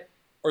last night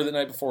or the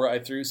night before, I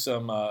threw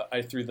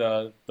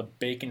the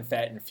bacon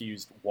fat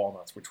infused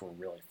walnuts, which were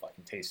really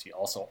fucking tasty,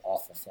 also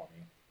awful for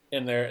me,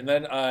 in there, and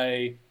then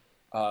I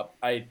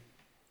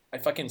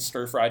fucking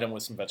stir fried them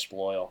with some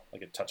vegetable oil,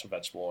 like a touch of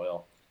vegetable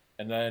oil,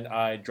 and then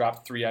I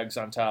dropped 3 eggs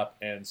on top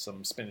and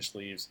some spinach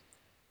leaves,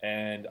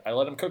 and I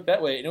let them cook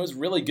that way, and it was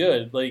really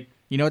good. Like,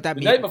 you know what that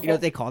meal? You know what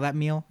they call that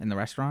meal in the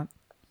restaurant?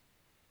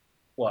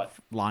 What?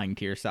 Lying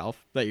to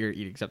yourself that you're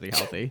eating something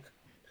healthy.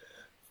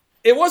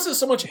 It wasn't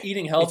so much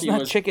eating healthy. It's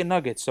not chicken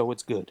nuggets, so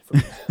it's good.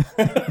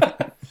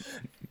 For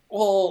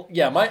Well,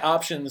 yeah, my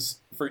options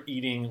for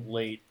eating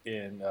late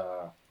in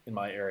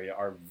my area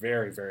are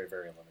very, very,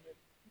 very limited.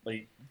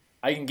 Like,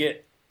 I can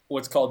get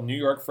what's called New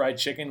York fried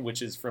chicken,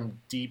 which is from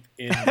deep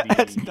in the.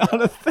 That's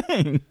not a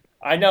thing.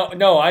 I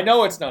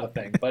know it's not a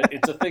thing, but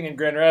it's a thing in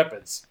Grand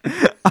Rapids.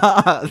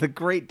 The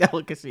great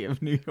delicacy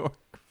of New York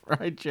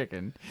fried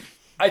chicken.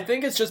 I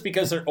think it's just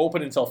because they're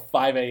open until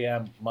 5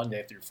 a.m.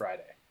 Monday through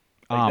Friday.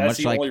 That's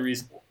the only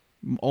reason.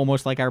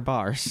 Almost like our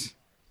bars.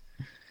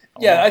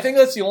 Yeah, I think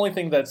that's the only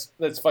thing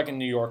that's fucking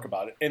New York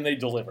about it, and they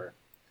deliver.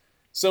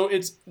 So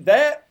it's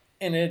that,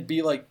 and it'd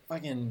be like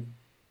fucking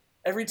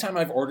every time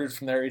I've ordered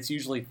from there, it's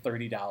usually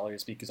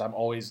 $30 because I'm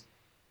always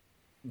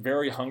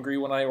very hungry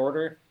when I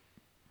order.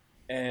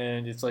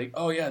 And it's like,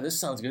 oh yeah, this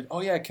sounds good.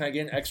 Oh yeah, can I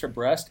get an extra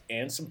breast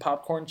and some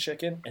popcorn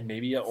chicken and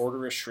maybe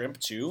order a shrimp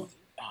too?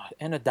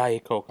 And a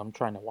Diet Coke. I'm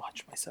trying to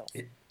watch myself.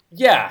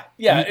 Yeah.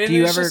 Do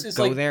you ever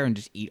go there and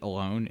just eat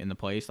alone in the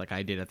place like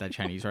I did at that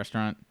Chinese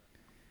restaurant?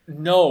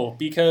 No,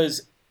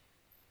 because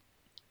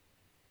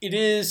it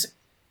is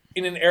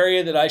in an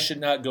area that I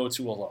should not go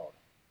to alone.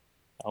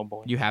 Oh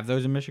boy. You have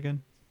those in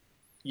Michigan?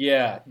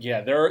 Yeah.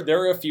 There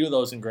are a few of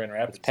those in Grand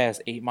Rapids. It's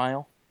past 8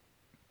 Mile.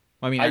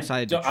 Well, I mean,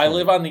 outside Detroit. I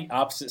live on the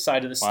opposite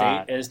side of the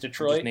state as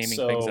Detroit. Just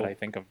naming things that I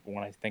think of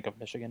when I think of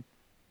Michigan.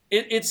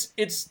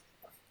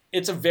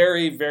 It's a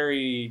very,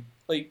 very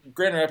like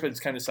Grand Rapids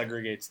kind of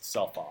segregates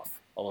itself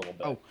off a little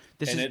bit. Oh,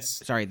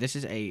 this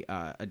is a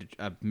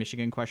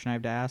Michigan question I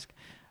have to ask.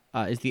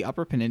 Is the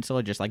Upper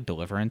Peninsula just like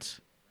Deliverance?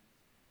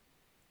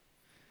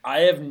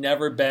 I have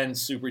never been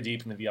super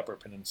deep into the Upper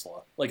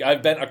Peninsula. Like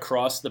I've been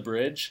across the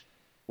bridge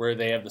where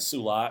they have the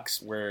Soo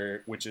Locks,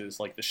 which is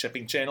like the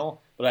shipping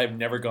channel, but I've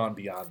never gone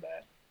beyond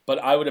that. But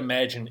I would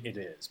imagine it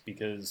is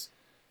because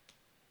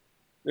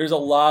there's a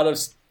lot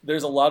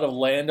of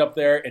land up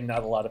there and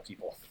not a lot of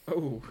people.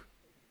 Oh.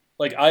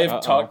 Like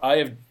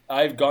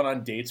I've gone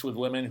on dates with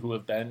women who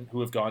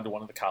have gone to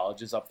one of the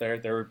colleges up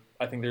there.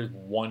 I think there's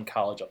one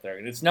college up there,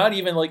 and it's not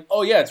even like,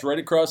 oh yeah, it's right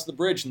across the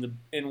bridge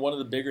in one of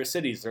the bigger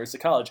cities. There's a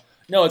college.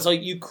 No, it's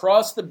like you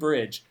cross the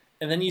bridge,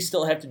 and then you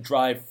still have to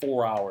drive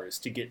 4 hours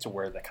to get to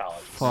where the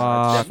college is.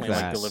 Definitely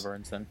like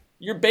Deliverance. Then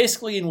you're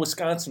basically in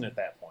Wisconsin at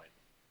that point.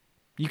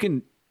 You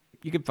can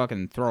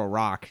fucking throw a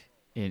rock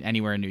in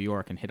anywhere in New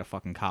York and hit a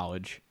fucking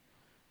college.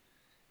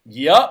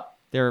 Yep.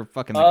 There are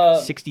fucking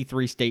like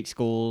 63 state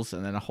schools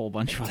and then a whole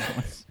bunch of other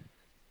ones.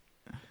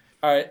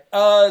 All right.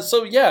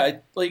 So yeah,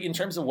 like in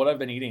terms of what I've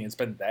been eating, it's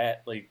been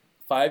that like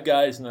Five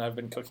Guys, and then I've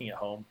been cooking at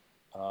home.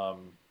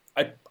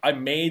 I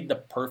made the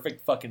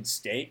perfect fucking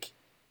steak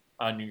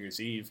on New Year's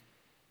Eve.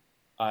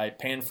 I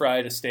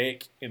pan-fried a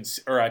steak,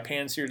 I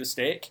pan-seared a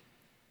steak,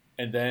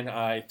 and then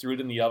I threw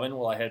it in the oven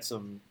while I had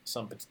some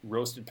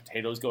roasted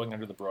potatoes going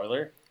under the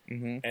broiler.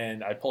 Mm-hmm.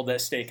 And I pulled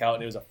that steak out,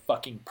 and it was a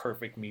fucking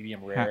perfect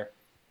medium rare.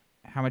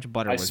 How much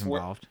butter was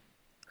involved?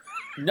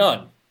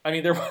 None. I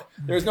mean, there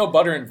was no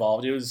butter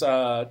involved. It was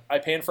I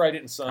pan-fried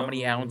it in some. How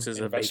many ounces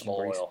of vegetable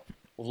oil?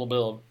 A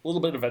little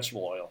bit of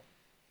vegetable oil.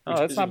 Oh,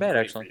 that's not bad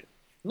actually.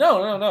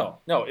 No.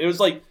 It was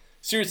like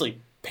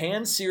seriously,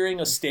 pan-searing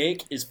a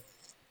steak is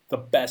the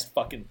best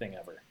fucking thing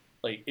ever.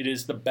 Like it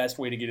is the best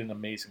way to get an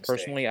amazing steak.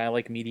 Personally, I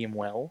like medium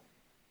well.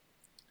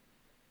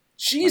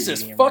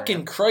 Jesus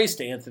fucking Christ,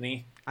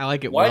 Anthony! I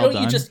like it. Why well don't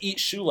done. you just eat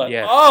shoe leather?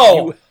 Yeah,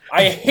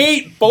 I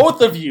hate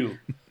both of you.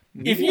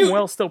 Medium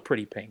well's still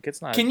pretty pink.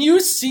 It's not. Can you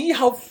see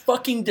how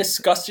fucking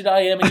disgusted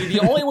I am? And the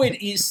only way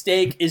to eat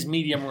steak is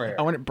medium rare.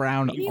 I want it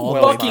brown. You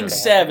fucking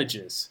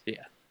savages.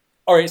 Yeah.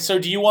 All right. So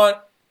do you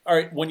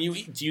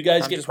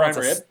guys get prime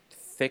rib?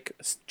 Thick,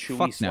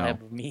 chewy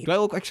slab of meat. Do I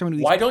look like someone who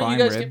eats Why don't prime you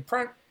guys rib? get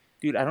prime?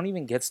 Dude, I don't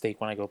even get steak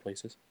when I go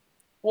places.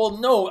 Well,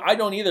 no, I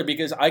don't either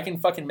because I can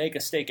fucking make a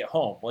steak at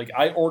home. Like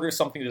I order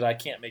something that I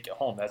can't make at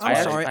home. That's why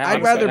I'm sorry.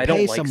 I'd rather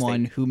pay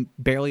someone who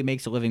barely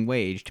makes a living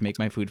wage to make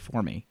my food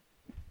for me.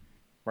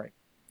 Right.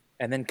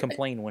 And then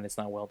complain when it's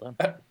not well done.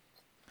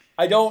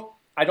 I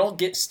don't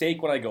get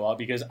steak when I go out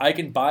because I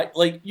can buy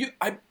the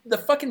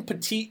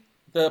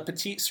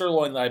petite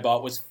sirloin that I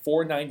bought was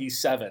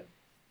 $4.97,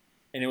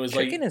 and it was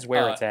chicken is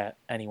where it's at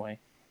anyway.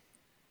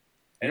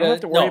 You don't have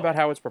to worry about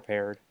how it's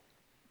prepared.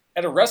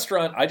 At a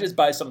restaurant, I just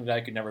buy something that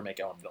I could never make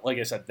at home. Like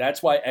I said,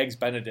 that's why Eggs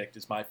Benedict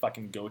is my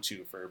fucking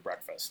go-to for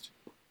breakfast.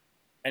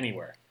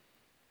 Anywhere.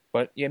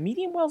 But yeah,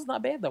 medium well's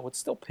not bad though. It's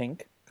still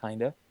pink,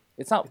 kinda.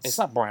 It's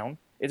not brown.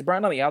 It's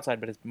brown on the outside,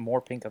 but it's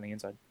more pink on the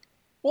inside.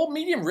 Well,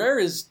 medium rare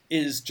is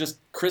just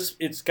crisp.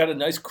 It's got a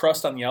nice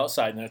crust on the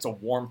outside, and it's a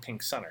warm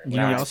pink center. You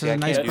know what else has a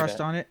nice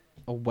crust on it?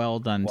 A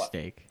well-done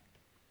steak.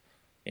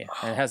 Yeah,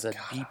 and it has a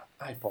deep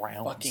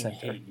brown I fucking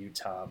center. hate you,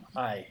 Tom.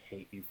 I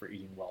hate you for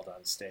eating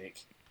well-done steak.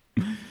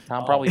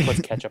 Tom probably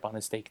puts ketchup on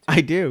his steak, too. I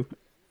do.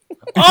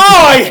 Oh,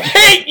 I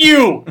hate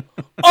you!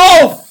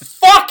 Oh,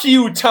 fuck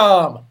you,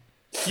 Tom!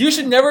 You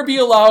should never be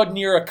allowed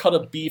near a cut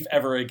of beef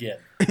ever again.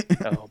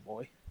 Oh,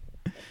 boy.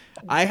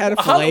 I had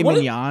a filet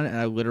mignon, and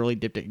I literally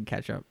dipped it in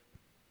ketchup.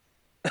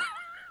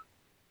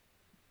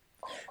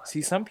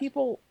 See, some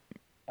people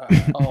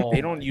Oh,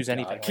 they don't use God.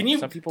 anything. Can Like, you,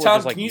 some people Tom? are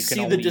just like, Can you you can see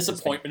only the eat this thing.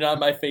 disappointment on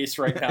my face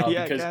right now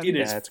Yeah, because God. it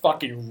is That's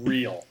fucking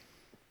real.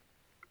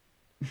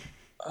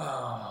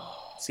 Oh.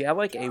 See, I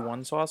like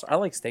A1 sauce. I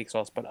like steak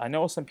sauce, but I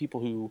know some people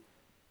who,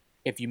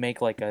 if you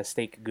make like a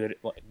steak good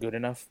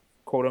enough,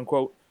 quote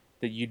unquote,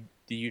 that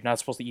you're not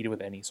supposed to eat it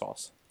with any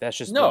sauce. That's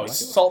just No,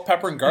 ridiculous. salt,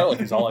 pepper, and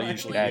garlic is all I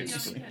usually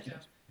That's- use.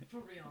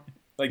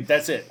 Like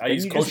that's it. I Then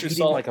use you're just kosher eating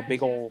salt. like a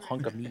big old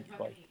hunk of meat.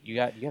 Like you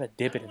gotta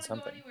dip it in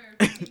something.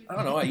 I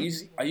don't know.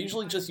 I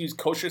usually just use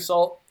kosher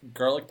salt,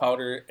 garlic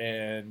powder,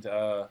 and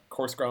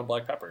coarse ground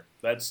black pepper.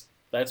 That's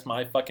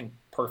my fucking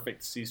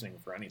perfect seasoning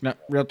for anything. No,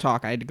 real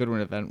talk. I had to go to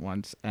an event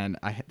once, and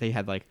they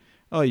had like,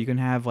 oh, you can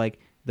have like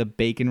the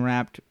bacon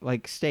wrapped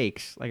like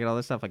steaks, like and all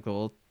this stuff, like the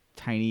little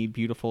tiny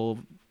beautiful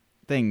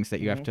things that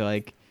you have to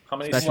like How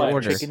many special slices?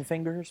 orders. Chicken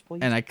fingers,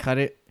 please. And I cut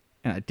it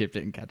and I dipped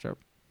it in ketchup.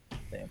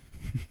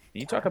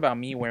 You talk about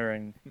me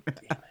wearing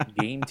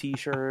game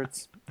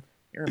T-shirts.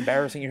 You're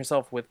embarrassing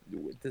yourself with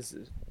this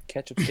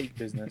ketchup steak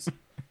business.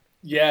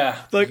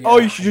 Yeah. Like, yeah. oh,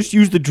 you should just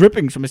use the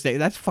drippings from a steak.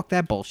 That's fuck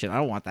that bullshit. I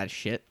don't want that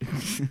shit. No,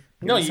 Give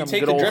me you some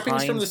take good the old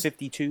drippings from Heinz the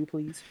 52,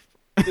 please.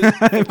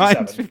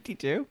 Mine's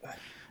 52.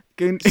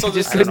 So So this just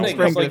is the couldn't thing,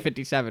 spring it's to like- the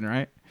 57,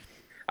 right?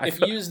 If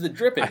you use the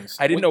drippings,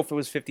 I didn't know if it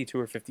was 52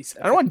 or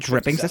 57. I don't want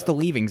drippings. That's the 57.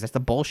 leavings. That's the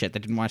bullshit that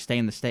didn't want to stay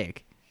in the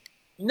steak.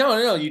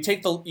 No. You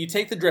take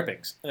the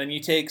drippings, and then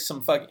you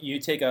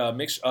take a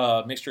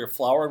mixture of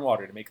flour and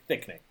water to make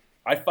thickening.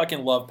 I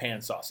fucking love pan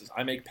sauces.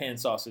 I make pan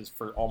sauces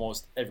for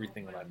almost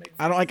everything that I make.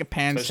 I don't like a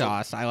pan Especially-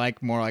 sauce. I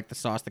like more like the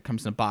sauce that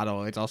comes in a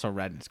bottle. It's also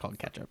red and it's called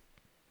ketchup.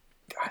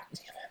 God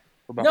damn it.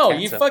 What about No,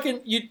 you catsup?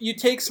 fucking you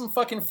take some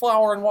fucking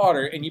flour and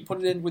water and you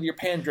put it in with your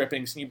pan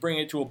drippings and you bring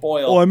it to a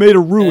boil. Oh, I made a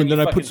roux and and then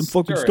you I put some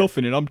fucking stir it. stuff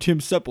in it. I'm Tim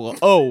Sepala.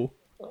 Oh.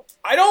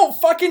 I don't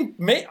fucking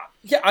make.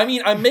 Yeah, I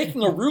mean, I'm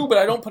making a roux, but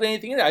I don't put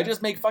anything in it. I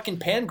just make fucking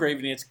pan gravy,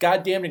 and it's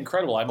goddamn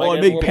incredible. I might Oh, I add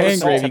a make little pan bit of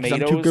salt. gravy 'cause I'm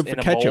too Tomatoes good for in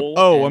a ketchup. bowl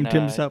Oh, and, I'm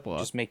Tim Sepala.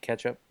 Just make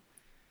ketchup.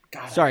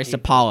 God, I Sorry, hate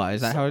Sapala. fucking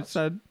Is that how it sauce.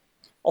 said?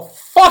 Oh,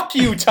 fuck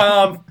you,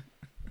 Tom.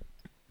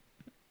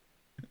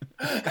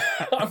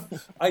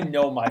 I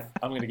know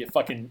I'm gonna get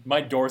fucking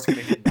my door's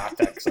gonna get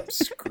knocked out because I'm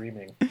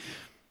screaming.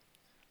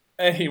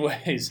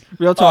 Anyways,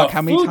 Real talk.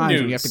 How many food times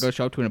when you have to news. go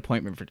show up to an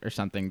appointment or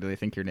something do they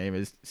think your name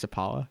is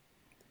Sapala?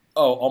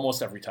 Oh,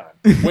 almost every time.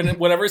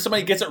 Whenever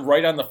somebody gets it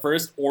right on the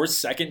first or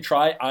second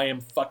try, I am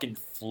fucking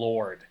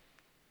floored.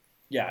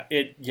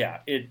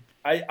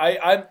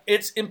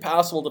 It's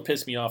impossible to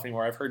piss me off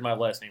anymore. I've heard my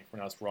last name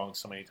pronounced wrong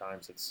so many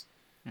times.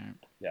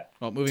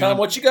 Well, moving Tom, on.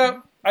 what you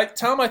got?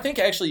 Tom, I think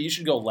actually you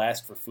should go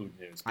last for food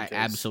news. I because-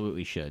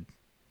 absolutely should.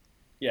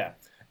 Yeah.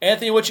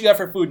 Anthony, what you got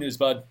for food news,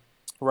 bud?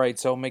 Right,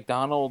 so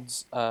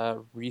McDonald's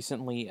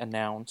recently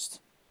announced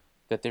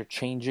that they're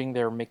changing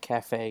their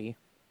McCafe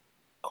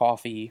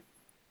coffee,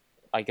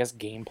 I guess,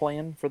 game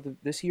plan for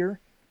this year.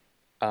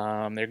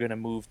 They're going to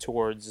move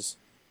towards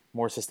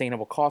more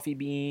sustainable coffee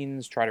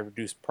beans, try to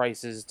reduce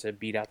prices to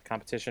beat out the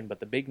competition. But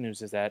the big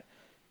news is that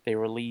they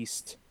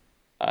released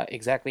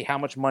exactly how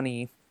much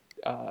money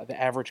the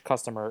average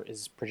customer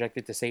is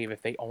projected to save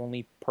if they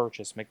only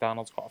purchase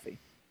McDonald's coffee.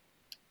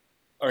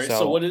 All right. So-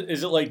 So what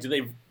is it like?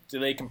 Do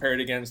they compare it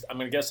against? I'm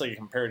gonna guess like you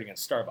compare it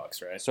against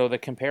Starbucks, right? So the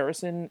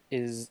comparison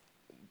is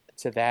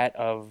to that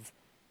of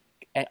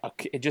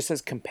it just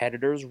says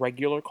competitors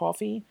regular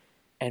coffee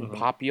and Mhm.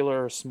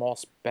 popular small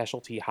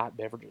specialty hot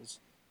beverages.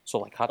 So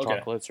like hot Okay.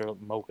 chocolates or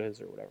mochas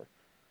or whatever.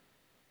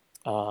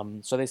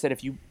 So they said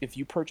if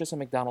you purchase a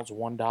McDonald's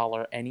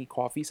 $1 any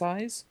coffee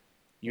size,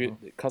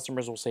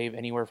 customers will save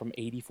anywhere from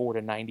 $84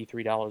 to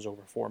 $93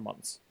 over 4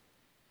 months.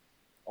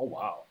 Oh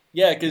wow.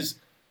 Yeah,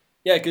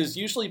 because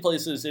usually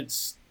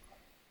places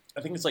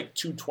I think it's like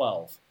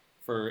 $2.12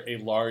 for a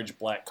large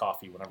black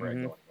coffee whenever I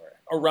go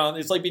anywhere.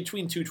 It's like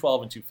between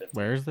 $2.12 and $2.50.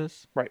 Where is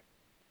this?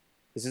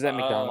 This is at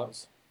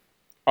McDonald's.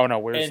 Oh no,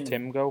 where's and-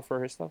 Tim go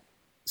for his stuff?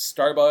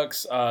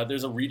 Starbucks.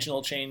 There's a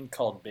regional chain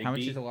called Big How much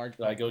B is a large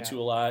that I go black to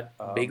a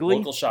lot. Bigley?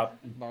 Local shop.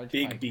 Large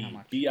Big like, B. how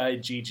much?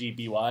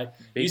 Biggby.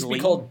 Big Used to be Lee?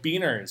 called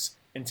Beaners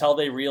until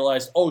they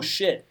realized, oh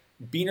shit,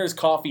 Beaners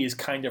coffee is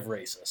kind of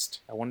racist.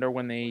 I wonder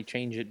when they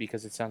change it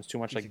because it sounds too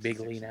much like Big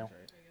Lee now.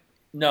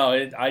 No,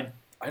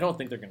 I don't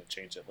think they're going to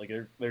change it. Like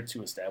they're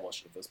too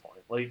established at this point.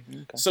 Like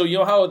Okay. so, you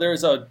know how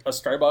there's a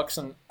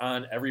Starbucks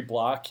on every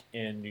block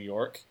in New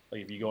York.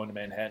 Like if you go into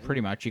Manhattan,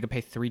 Pretty much. You could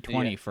pay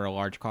 $3.20 for a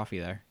large coffee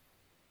there.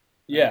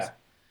 yeah.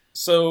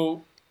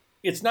 So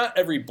it's not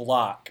every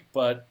block,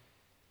 but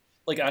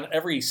like on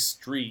every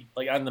street,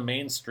 like on the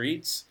main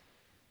streets.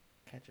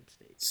 Ketchup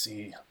steak. Let's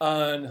see,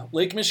 on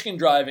Lake Michigan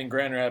Drive in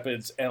Grand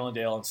Rapids,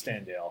 Allendale, and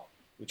Standale,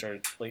 which are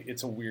like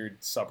it's a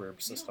weird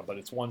suburb system, but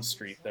it's one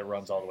street that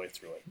runs all the way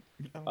through it.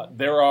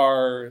 There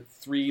are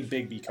 3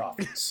 Big B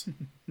coffees,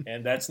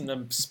 and that's in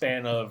the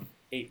span of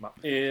 8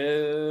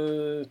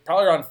 miles,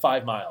 probably around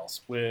 5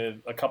 miles, with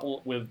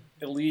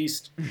at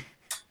least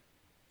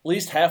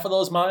half of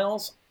those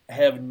miles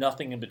have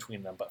nothing in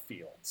between them but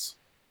fields.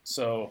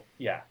 So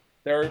yeah,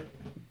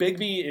 Big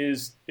B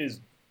is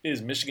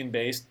Michigan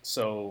based.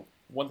 So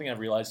one thing I've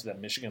realized is that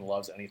Michigan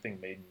loves anything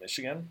made in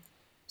Michigan.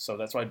 So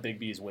that's why Big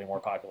B is way more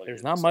popular.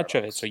 There's not much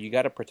of it, so you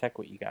got to protect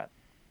what you got.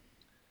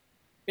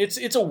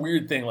 It's a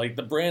weird thing. Like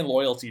the brand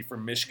loyalty for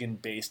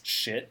Michigan-based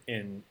shit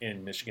in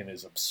Michigan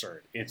is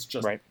absurd. It's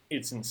just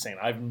It's insane.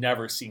 I've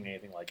never seen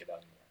anything like it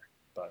anywhere.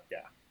 But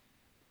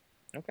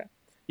yeah. Okay.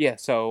 Yeah.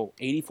 So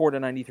 $84 to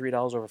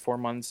 $93 over 4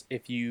 months.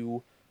 If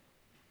you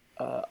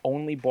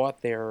only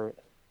bought their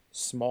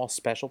small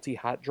specialty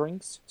hot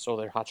drinks, so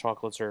their hot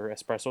chocolates or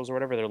espressos or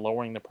whatever, they're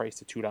lowering the price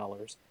to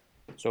 $2.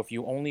 So if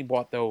you only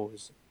bought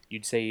those,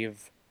 you'd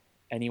save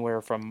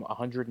anywhere from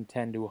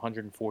 $110 to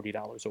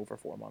 $140 over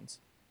 4 months.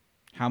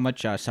 How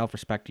much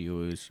self-respect do you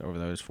lose over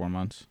those 4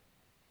 months?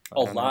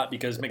 A lot,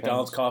 because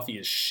McDonald's coffee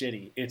is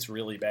shitty. It's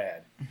really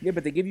bad. Yeah,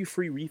 but they give you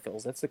free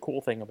refills. That's the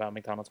cool thing about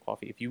McDonald's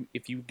coffee.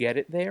 If you get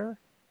it there,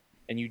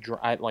 and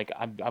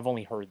I've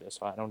only heard this,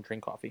 so I don't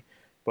drink coffee.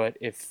 But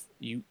if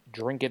you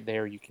drink it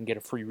there, you can get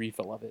a free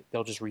refill of it.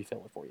 They'll just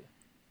refill it for you.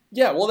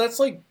 Yeah, well, that's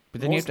like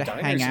but then you have to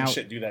hang out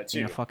shit do that too.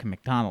 In a fucking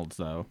McDonald's,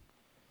 though.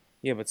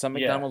 Yeah, but some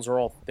McDonald's are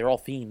all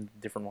themed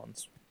different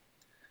ones.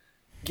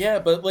 Yeah,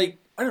 but like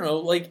I don't know,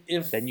 like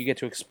if then you get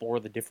to explore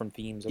the different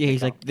themes. Of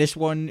he's like, this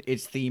one,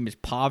 its theme is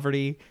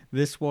poverty.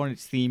 This one,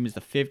 its theme is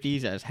the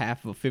 50s. It has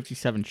half of a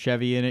 '57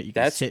 Chevy in it. You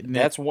can sit in it.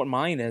 That's what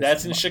mine is.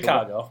 That's in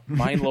Chicago.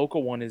 My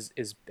local one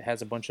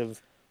has a bunch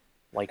of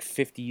like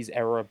 50s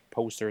era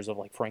posters of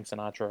like Frank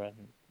Sinatra,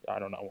 and I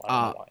don't know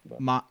why.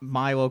 But.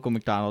 My local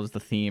McDonald's, the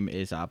theme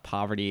is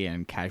poverty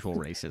and casual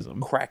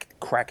racism.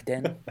 Crack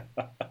den.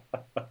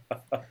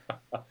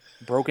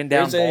 Broken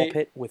down ball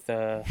pit with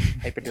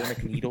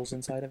hypodermic needles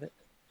inside of it.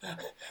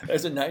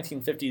 There's a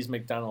 1950s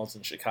McDonald's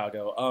in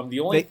Chicago. The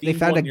only they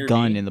found a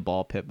gun in the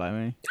ball pit by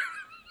me.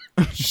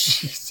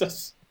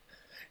 Jesus.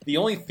 The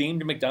only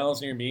themed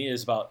McDonald's near me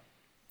is about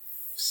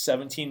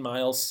 17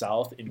 miles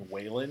south in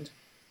Wayland,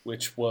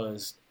 which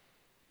was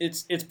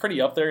it's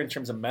pretty up there in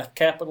terms of meth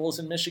capitals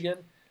in Michigan.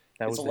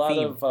 There's a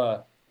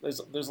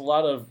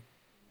lot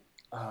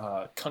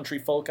of country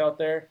folk out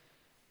there,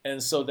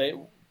 and so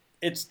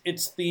it's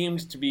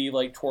themed to be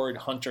like toward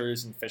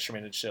hunters and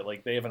fishermen and shit.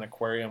 Like they have an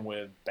aquarium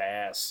with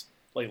bass,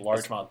 like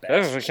largemouth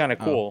bass. That's kind of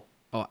cool.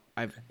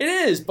 It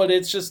is, but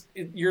it's just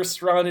you're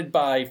surrounded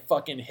by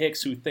fucking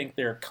hicks who think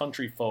they're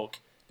country folk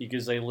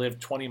because they live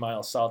 20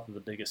 miles south of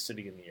the biggest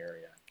city in the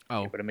area.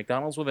 Oh, but a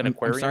McDonald's with an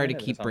aquarium. I'm sorry to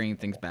keep bringing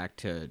things back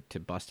to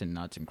busting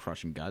nuts and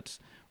crushing guts,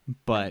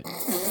 but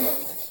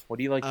what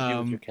do you like to do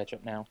with your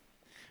ketchup now?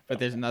 But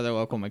there's another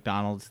local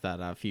McDonald's that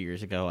a few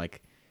years ago,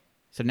 like.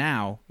 So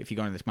now, if you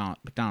go into this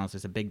McDonald's,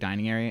 there's a big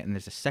dining area, and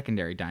there's a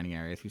secondary dining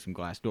area through some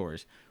glass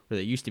doors where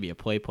there used to be a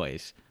play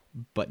place,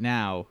 but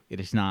now it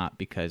is not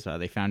because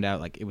they found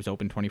out like it was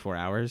open 24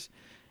 hours,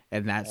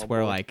 and that's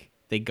where like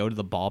they go to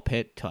the ball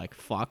pit to like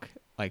fuck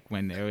like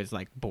when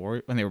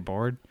they were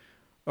bored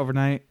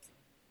overnight.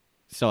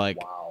 So like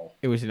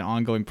It was an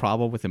ongoing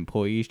problem with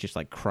employees just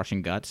like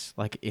crushing guts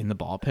like in the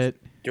ball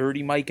pit.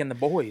 Dirty Mike and the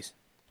boys.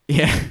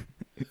 Yeah.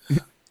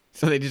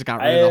 So they just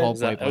got rid of the whole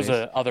play place. That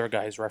was a Other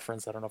Guys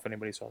reference. I don't know if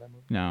anybody saw that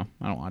movie. No,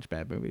 I don't watch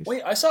bad movies.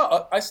 Wait, I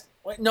saw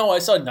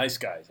Nice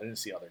Guys. I didn't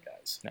see Other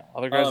Guys. No,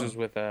 Other Guys was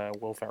with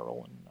Will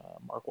Ferrell and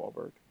Mark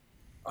Wahlberg.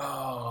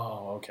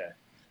 Oh, okay.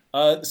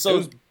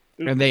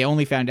 And they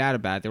only found out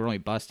about it. They were only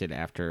busted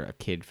after a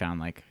kid found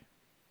like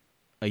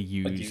a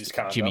used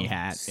Jimmy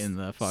hat in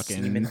the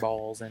fucking semen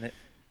balls in it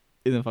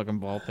in the fucking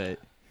ball pit.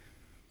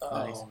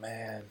 Oh nice.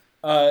 Man.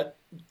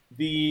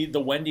 The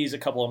Wendy's a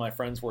couple of my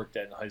friends worked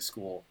at in high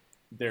school.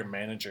 Their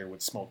manager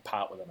would smoke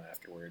pot with them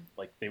afterward.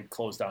 Like they would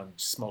close down and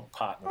smoke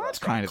pot in the restaurant. That's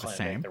kind of the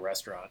same. The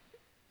restaurant.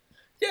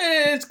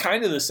 Yeah, it's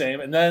kind of the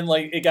same. And then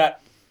like it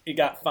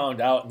got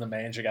found out and the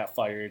manager got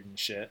fired and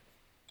shit.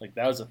 Like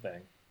that was a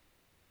thing.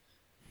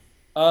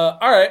 All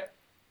right.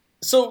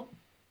 So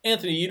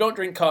Anthony, you don't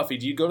drink coffee.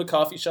 Do you go to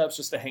coffee shops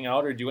just to hang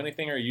out or do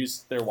anything or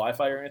use their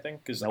Wi-Fi or anything?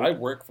 Because I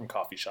work from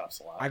coffee shops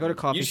a lot. I go to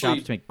coffee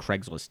shops to make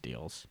Craigslist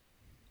deals.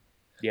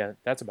 Yeah,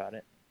 that's about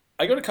it.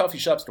 I go to coffee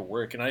shops to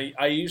work, and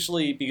I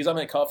usually, because I'm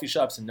at coffee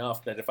shops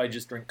enough that if I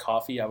just drink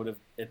coffee, I would have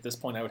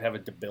a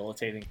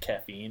debilitating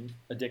caffeine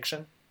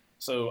addiction.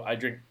 So I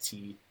drink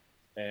tea,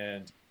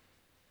 and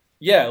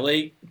yeah,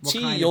 like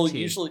tea, you'll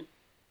usually,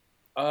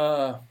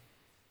 the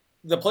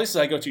places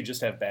I go to just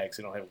have bags.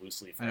 They don't have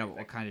loose leaf. I know,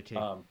 what kind of tea?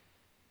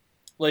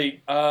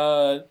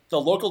 The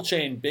local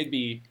chain, Big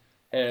B,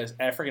 has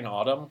African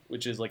Autumn,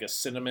 which is like a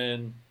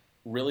cinnamon,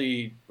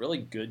 really, really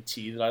good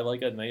tea that I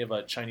like, and they have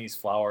a Chinese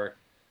flower.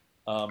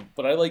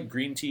 But I like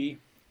green tea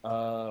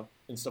and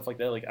stuff like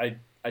that. Like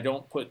I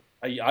don't put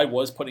I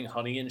was putting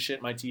honey and shit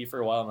in my tea for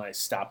a while and I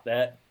stopped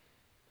that.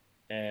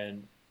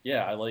 And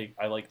yeah, I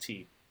like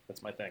tea.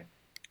 That's my thing.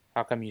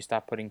 How come you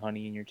stopped putting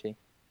honey in your tea?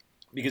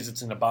 Because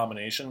it's an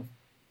abomination.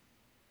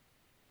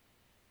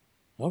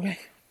 Okay.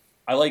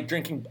 I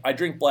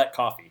drink black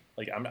coffee.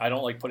 Like I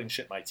don't like putting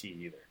shit in my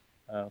tea either.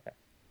 Oh,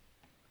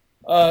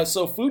 okay.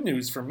 So food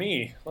news for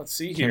me. Let's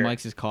see here. Tim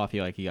likes his coffee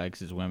like he likes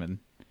his women.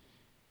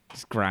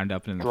 Just ground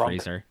up in the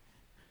freezer.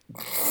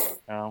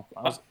 No,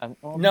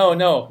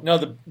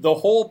 no. The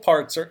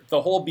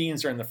whole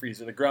beans are in the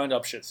freezer. The ground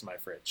up shit's in my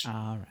fridge.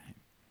 All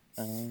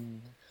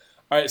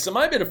All right, so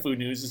my bit of food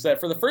news is that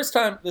for the first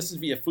time, this is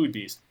via Food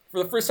Beast.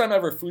 For the first time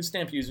ever, food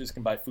stamp users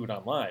can buy food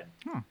online.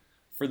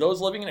 For those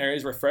living in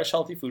areas where fresh,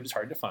 healthy food is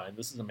hard to find,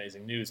 this is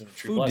amazing news and a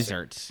true blessing.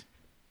 Desserts.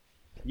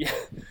 Yeah,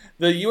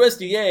 the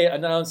USDA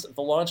announced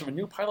the launch of a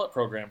new pilot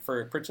program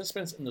for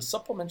participants in the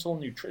Supplemental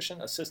Nutrition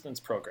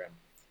Assistance Program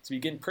to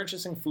begin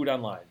purchasing food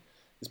online.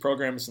 This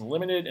program is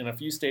limited in a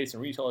few states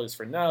and retailers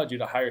for now due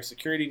to higher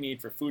security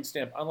need for food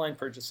stamp online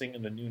purchasing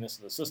and the newness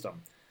of the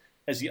system.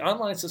 As the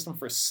online system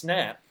for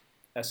SNAP,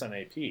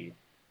 S-N-A-P,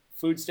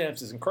 food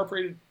stamps is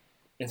incorporated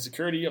and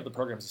security of the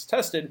programs is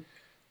tested,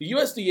 the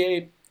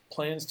USDA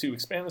plans to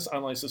expand this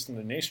online system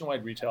to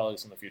nationwide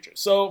retailers in the future.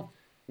 So,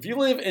 if you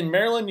live in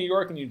Maryland, New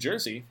York, and New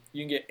Jersey,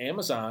 you can get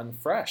Amazon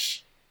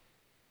Fresh.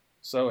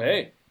 So,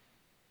 hey.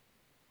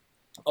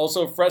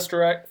 Also, Fresh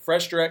Direct,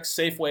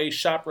 Safeway,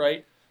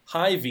 ShopRite,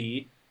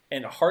 Hy-Vee,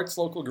 and Hart's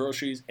Local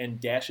Groceries, and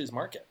Dash's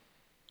Market.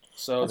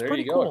 So, there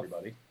you go,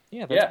 everybody.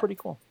 Yeah, that's pretty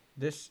cool.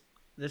 This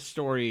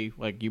story,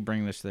 like, you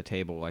bring this to the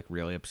table, like,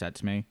 really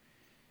upsets me.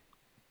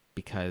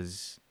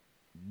 Because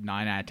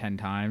 9 out of 10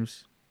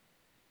 times,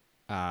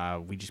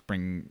 we just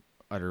bring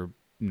utter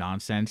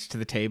nonsense to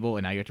the table,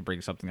 and now you have to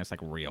bring something that's,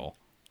 like, real.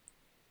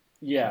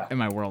 Yeah. And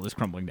my world is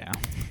crumbling down.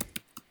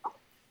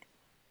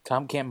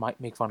 Tom can't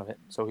make fun of it,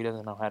 so he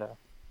doesn't know how to.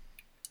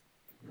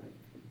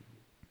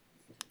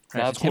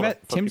 Right, so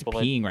Tim's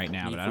peeing right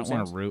now, but I don't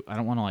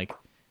want to like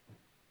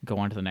go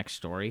on to the next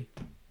story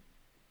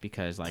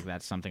because like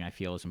that's something I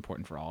feel is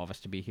important for all of us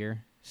to be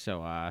here.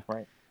 So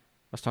right.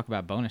 Let's talk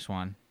about bonus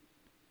one.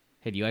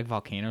 Hey, do you like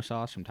volcano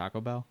sauce from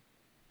Taco Bell?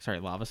 Sorry,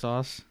 lava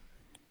sauce.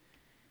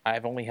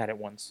 I've only had it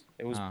once.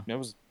 It was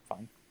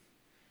fine.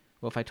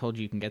 Well, if I told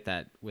you can get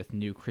that with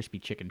new crispy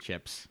chicken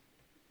chips,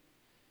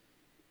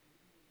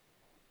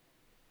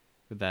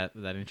 would that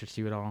interest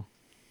you at all?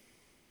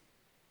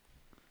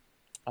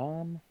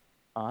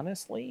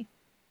 Honestly,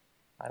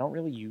 I don't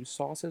really use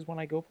sauces when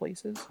I go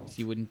places. So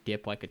you wouldn't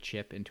dip like a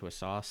chip into a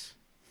sauce?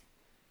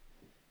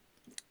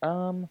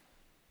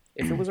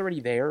 If it was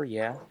already there,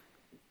 yeah,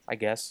 I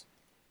guess.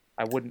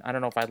 I wouldn't. I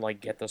don't know if I'd like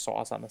get the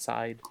sauce on the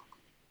side,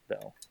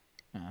 though.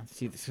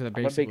 So they're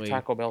I'm a big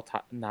Taco Bell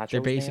nachos.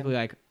 They're basically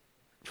like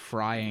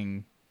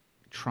frying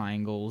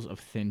triangles of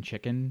thin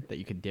chicken that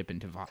you could dip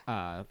into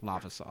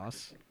lava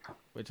sauce,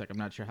 which like I'm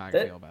not sure how I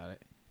feel about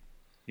it.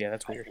 Yeah,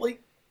 that's weird.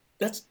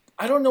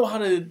 I don't know how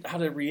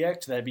to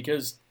react to that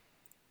because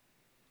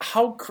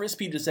how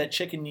crispy does that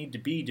chicken need to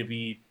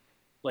be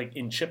like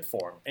in chip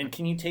form? And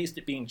can you taste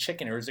it being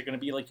chicken, or is it going to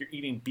be like you're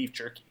eating beef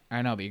jerky?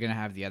 I know, but you're going to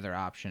have the other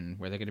option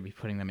where they're going to be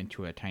putting them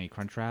into a tiny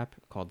crunch wrap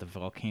called the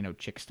Volcano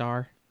Chick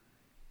Star.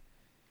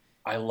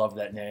 I love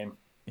that name.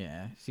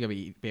 Yeah, so you'll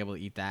be able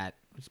to eat that.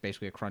 It's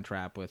basically a crunch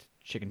wrap with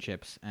chicken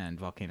chips and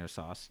volcano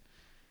sauce.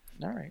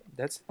 All right,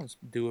 that sounds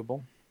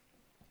doable.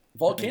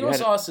 Volcano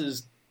sauce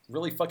is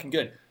really fucking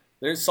good.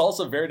 Their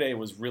salsa verde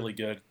was really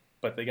good,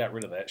 but they got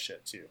rid of that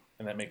shit too,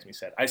 and that makes me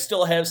sad. I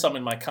still have some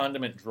in my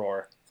condiment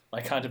drawer, my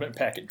condiment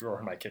packet drawer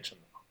in my kitchen.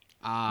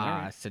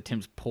 So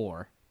Tim's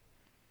poor.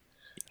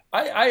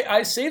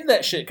 I saved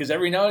that shit because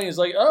every now and then he's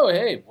like, oh,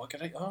 hey, what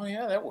can I... Oh,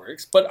 yeah, that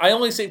works. But I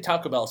only save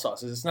Taco Bell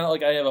sauces. It's not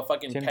like I have a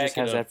fucking Tim packet just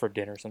has that for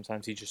dinner.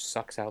 Sometimes he just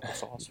sucks out the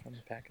sauce from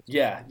the packets.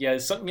 Yeah.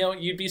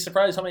 You'd be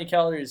surprised how many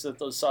calories that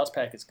those sauce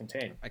packets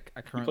contain. I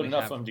currently you put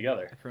enough of them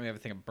together. I currently have a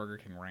thing of Burger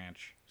King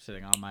Ranch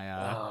sitting on my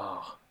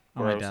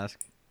on my desk.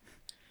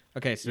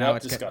 Okay, so now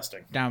it's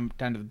disgusting. Down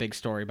to the big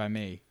story by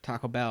me.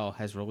 Taco Bell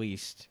has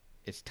released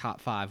its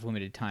top 5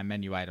 limited time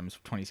menu items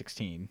for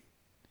 2016.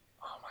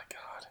 Oh my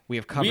god. We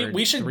have covered.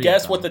 We should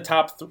guess what the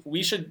top.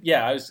 We should.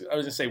 Yeah, I was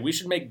gonna say we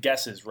should make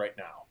guesses right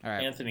now. All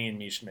right. Anthony and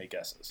me should make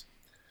guesses.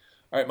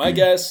 All right, my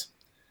guess: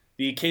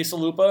 the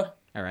quesalupa.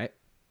 All right.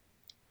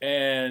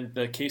 And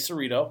the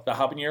quesarito, the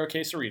habanero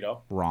quesarito.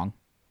 Wrong.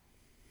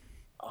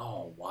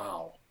 Oh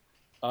wow.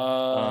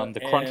 The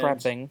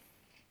Crunchwrap thing.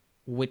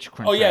 Which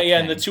Crunchwrap? Oh yeah,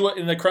 thing?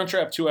 and the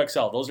Crunchwrap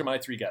 2XL. Those are my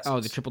 3 guesses. Oh,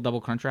 the triple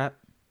double Crunchwrap.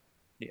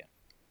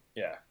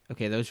 Yeah.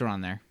 Okay, those are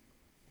on there.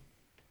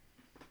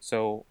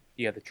 So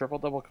yeah, the triple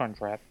double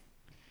Crunchwrap.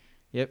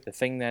 Yep. The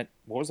thing that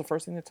what was the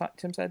first thing that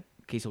Tim said?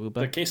 Quesalupa.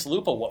 The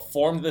quesalupa, what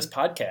formed this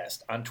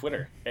podcast on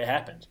Twitter. It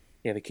happened.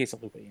 Yeah, the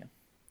quesalupa. Yeah.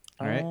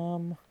 All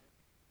right.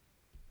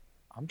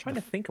 I'm trying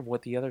to think of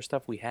what the other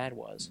stuff we had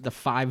was. The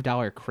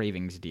 $5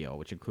 Cravings deal,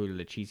 which included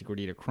a cheesy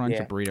gordita crunch,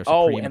 a burrito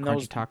supreme, and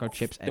crunchy taco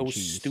chips, and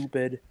cheese.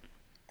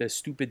 The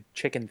stupid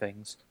chicken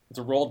things.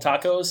 The rolled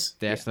tacos.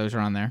 Yes, those are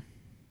on there.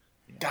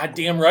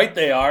 Goddamn right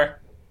they are.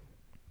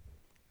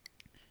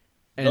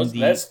 And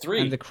that's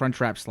 3. And the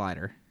Crunchwrap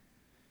slider.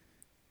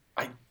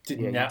 I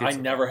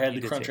never had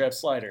the Crunchwrap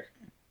slider.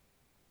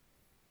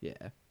 Yeah.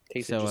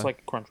 Tasted just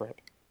like Crunchwrap.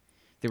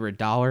 They were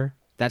 $1.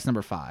 That's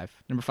number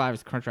 5. Number 5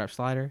 is the Crunchwrap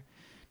slider.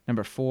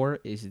 Number 4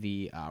 is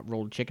the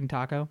rolled chicken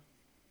taco.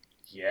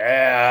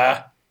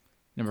 Yeah.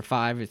 Number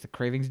 5 is the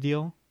Cravings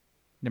deal.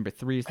 Number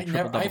 3 is the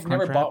triple double Crunchwrap. I've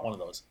never bought one of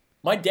those.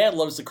 My dad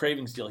loves the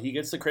Cravings deal. He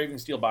gets the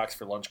Cravings deal box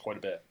for lunch quite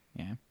a bit.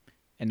 Yeah.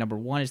 And number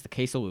 1 is the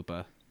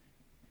quesalupa.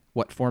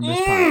 What formed this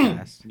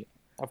podcast? Yeah,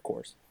 of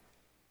course.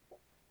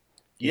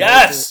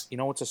 Yes! You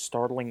know what's a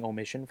startling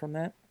omission from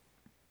that?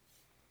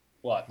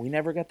 What? We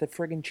never got the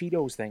friggin'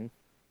 Cheetos thing.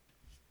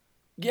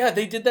 Yeah,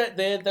 they did that.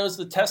 That was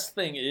the test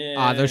thing in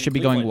those should be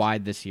Cleveland. going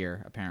wide this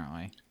year,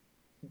 apparently.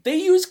 They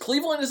use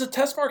Cleveland as a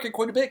test market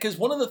quite a bit because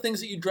one of the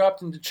things that you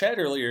dropped into chat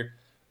earlier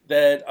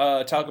that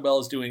Taco Bell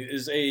is doing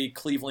is a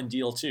Cleveland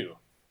deal too.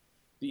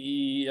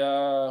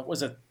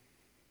 Was it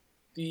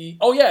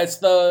it's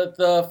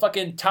the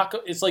fucking taco.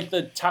 It's like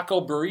the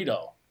taco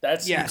burrito.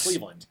 That's in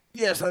Cleveland.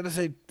 Yes,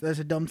 that's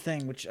a dumb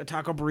thing. Which a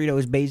taco burrito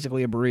is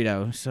basically a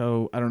burrito,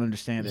 so I don't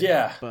understand it.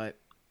 Yeah, but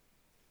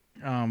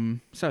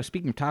so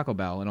speaking of Taco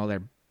Bell and all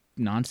their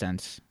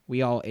nonsense,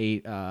 we all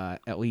ate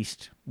at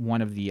least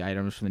one of the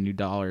items from the new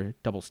 $1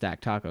 double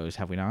stack tacos,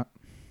 have we not?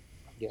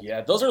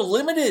 Yeah, those are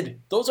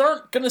limited. Those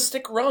aren't gonna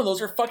stick around.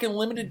 Those are fucking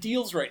limited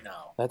deals right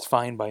now. That's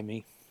fine by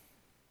me.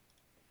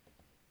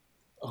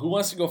 Who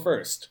wants to go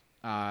first?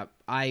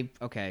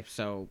 Okay,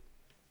 so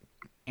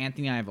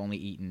Anthony and I have only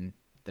eaten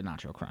the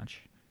Nacho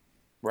Crunch.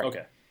 Right.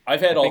 Okay.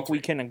 I've had all three. I think we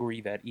can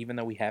agree that even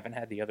though we haven't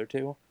had the other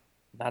two,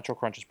 Nacho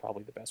Crunch is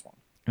probably the best one.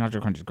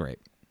 Nacho Crunch is great.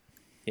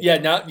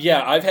 Yeah,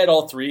 I've had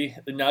all three.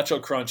 The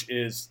Nacho Crunch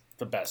is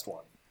the best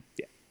one.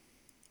 Yeah.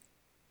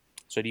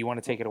 So do you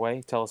want to take it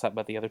away? Tell us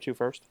about the other two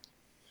first.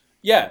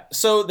 Yeah,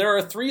 so there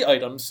are three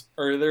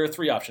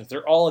options.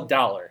 They're all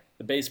 $1.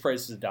 The base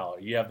price is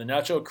 $1. You have the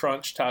Nacho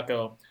Crunch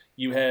taco,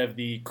 you have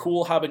the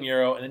cool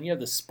habanero, and then you have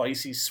the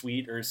spicy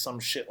sweet or some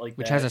shit like that.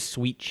 Which has a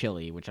sweet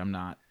chili, which I'm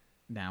not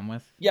down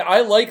with. Yeah,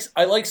 I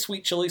like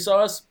sweet chili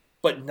sauce,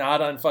 but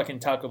not on fucking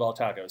Taco Bell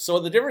tacos. So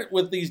the difference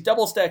with these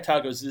double stack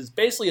tacos is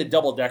basically a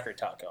double decker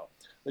taco.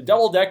 The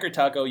double decker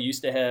taco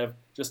used to have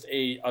just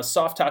a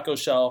soft taco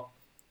shell,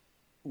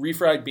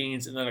 refried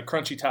beans, and then a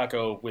crunchy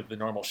taco with the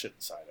normal shit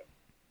inside it.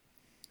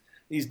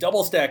 These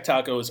double stack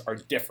tacos are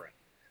different.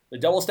 The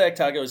double stack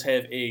tacos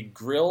have a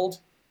grilled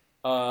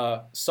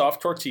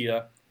soft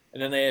tortilla,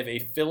 and then they have a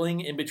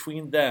filling in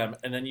between them,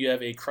 and then you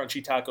have a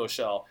crunchy taco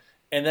shell.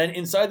 And then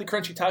inside the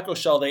crunchy taco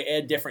shell, they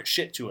add different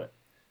shit to it.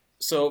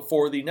 So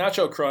for the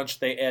Nacho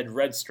Crunch, they add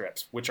red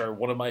strips, which are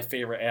one of my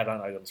favorite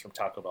add-on items from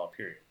Taco Bell,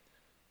 period.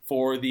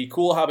 For the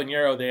cool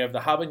habanero, they have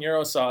the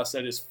habanero sauce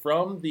that is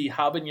from the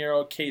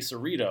habanero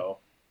quesarito.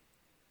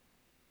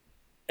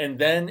 And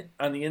then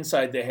on the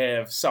inside, they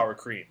have sour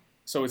cream.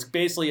 So it's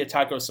basically a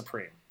taco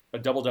supreme, a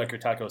double-decker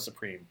taco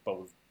supreme, but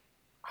with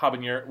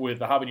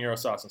the habanero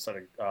sauce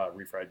instead of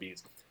refried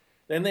beans.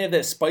 Then they have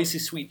that spicy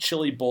sweet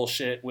chili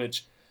bullshit,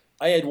 which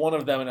I had one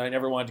of them and I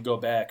never wanted to go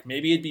back.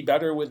 Maybe it'd be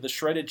better with the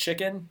shredded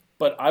chicken,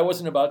 but I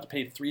wasn't about to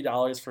pay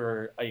 $3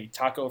 for a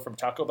taco from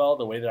Taco Bell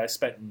the way that I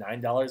spent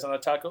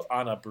 $9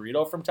 on a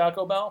burrito from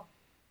Taco Bell.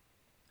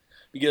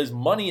 Because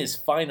money is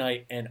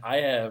finite and I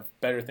have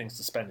better things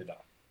to spend it on.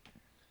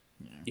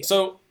 Yeah.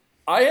 So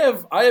I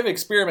have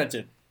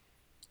experimented.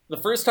 The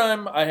first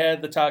time I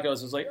had the tacos,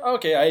 I was like,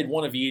 okay, I had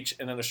one of each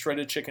and then a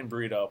shredded chicken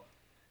burrito.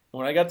 And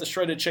when I got the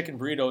shredded chicken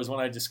burrito is when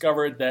I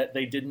discovered that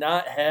they did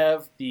not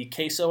have the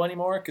queso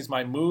anymore because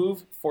my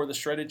move for the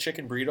shredded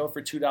chicken burrito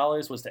for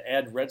 $2 was to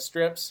add red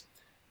strips,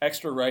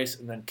 extra rice,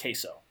 and then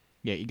queso.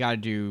 Yeah, you got to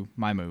do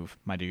my move,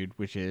 my dude,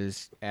 which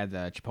is add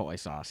the chipotle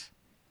sauce.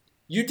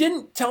 You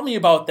didn't tell me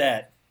about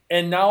that.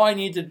 And now I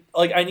need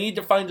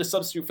to find a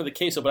substitute for the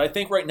queso, but I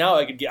think right now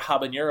I could get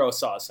habanero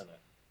sauce in it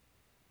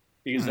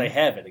because they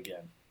have it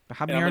again. The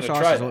habanero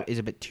sauce is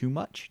a bit too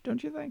much,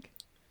 don't you think?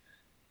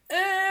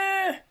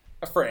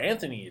 For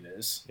Anthony, it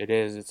is. It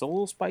is. It's a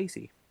little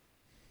spicy.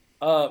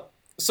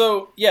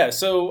 So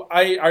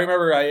I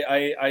remember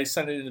I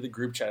sent it into the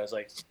group chat. I was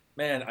like,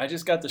 man, I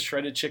just got the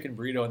shredded chicken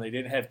burrito and they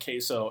didn't have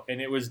queso, and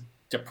it was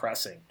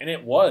depressing. And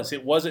it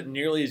wasn't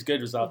nearly as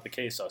good without the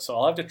queso. So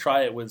I'll have to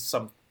try it with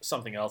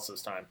something else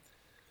this time.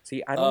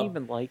 See, I don't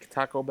even like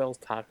Taco Bell's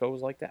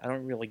tacos like that. I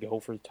don't really go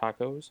for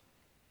tacos.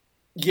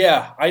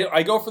 Yeah,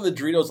 I go for the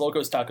Doritos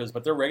Locos tacos,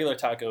 but they're regular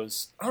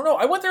tacos. I don't know.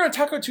 I went there on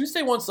Taco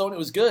Tuesday once though, and it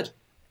was good.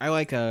 I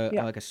like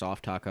a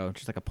soft taco,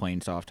 just like a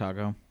plain soft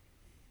taco.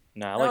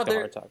 I like the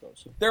hard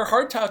tacos. They're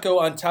hard taco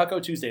on Taco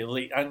Tuesday,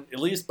 at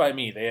least by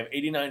me. They have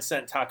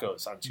 89-cent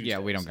tacos on Tuesday. Yeah,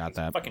 we don't got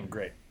that. Fucking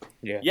great.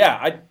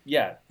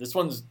 Yeah. This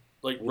one's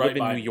like we right live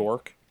in by New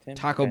York.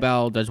 Taco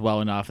Bell does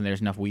well enough, and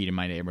there's enough weed in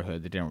my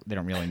neighborhood that they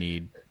don't really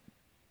need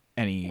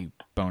any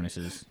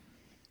bonuses.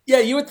 Yeah,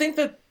 you would think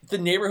that the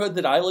neighborhood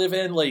that I live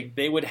in, like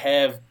they'd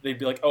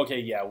be like, okay,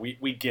 yeah,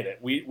 we get it.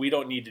 We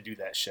don't need to do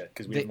that shit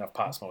because we have enough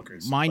pot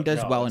smokers. Mine does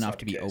well enough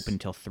to be open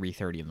till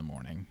 3:30 in the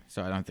morning,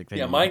 so I don't think they.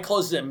 Yeah, mine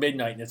closes at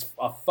midnight, and it's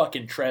a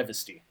fucking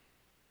travesty.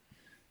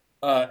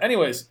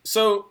 Anyways,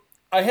 so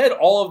I had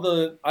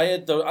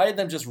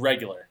them just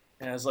regular,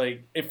 and I was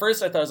like, at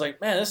first I thought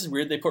man, this is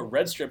weird. They put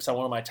red strips on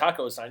one of my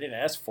tacos, and I didn't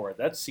ask for it.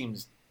 That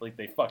seems like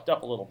they fucked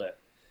up a little bit.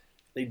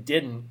 They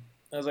didn't.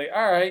 I was like,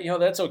 all right,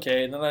 that's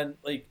okay. And then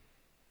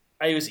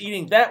I was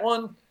eating that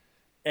one,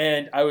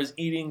 and I was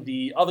eating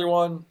the other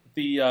one,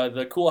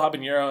 the cool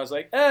habanero. I was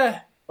like,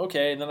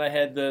 okay. And then I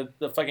had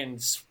the fucking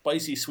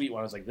spicy sweet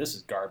one. I was like, this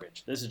is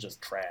garbage. This is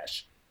just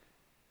trash.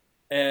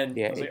 And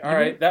I was like, all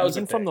right, that was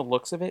even from the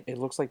looks of it. It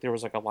looks like there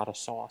was like a lot of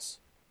sauce.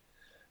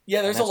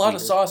 Yeah, there's a lot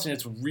of sauce, and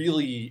it's a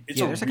really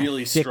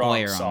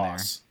strong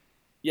sauce.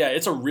 Yeah,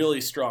 it's a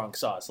really strong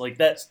sauce. Like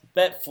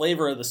that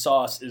flavor of the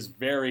sauce is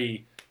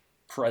very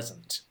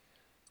present.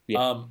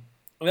 Yeah.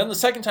 And then the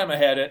second time I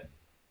had it,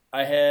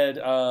 I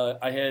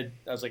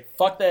was like,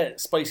 fuck that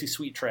spicy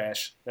sweet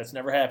trash. That's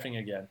never happening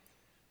again.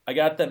 I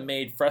got them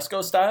made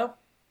fresco style,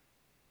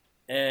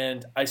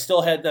 and I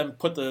still had them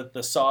put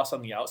the sauce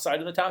on the outside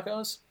of the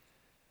tacos.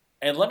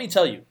 And let me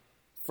tell you,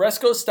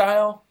 fresco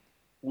style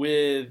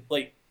with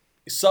like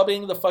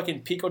subbing the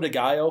fucking pico de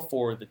gallo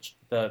for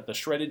the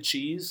shredded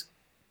cheese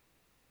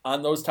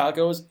on those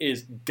tacos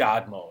is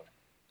God mode.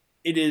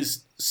 It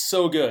is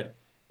so good.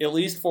 At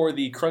least for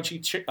the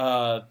crunchy,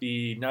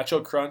 the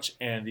nacho crunch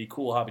and the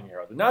cool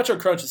habanero. The nacho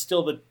crunch is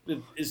still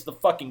the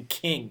fucking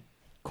king.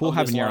 Cool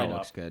habanero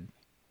looks good.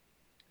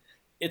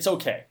 It's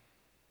okay.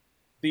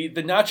 The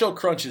nacho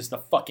crunch is the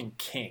fucking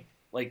king,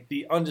 like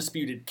the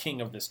undisputed king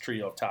of this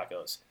trio of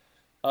tacos.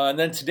 And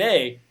then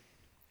today,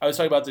 I was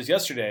talking about this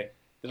yesterday,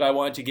 that I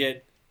wanted to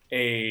get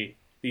the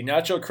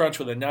nacho crunch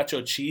with a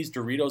nacho cheese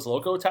Doritos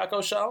Loco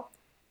taco shell,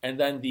 and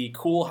then the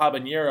cool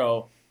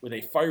habanero with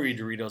a fiery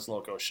Doritos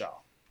Loco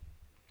shell.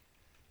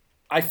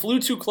 I flew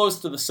too close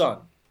to the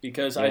sun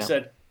because I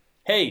said,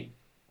 hey,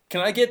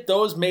 can I get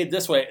those made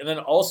this way and then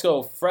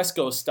also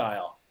fresco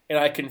style? And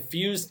I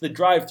confused the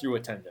drive-thru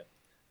attendant.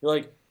 They're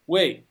like,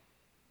 wait,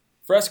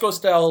 fresco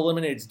style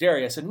eliminates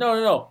dairy. I said,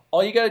 no.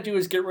 All you got to do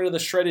is get rid of the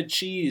shredded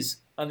cheese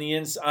on the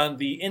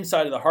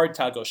inside of the hard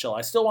taco shell.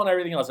 I still want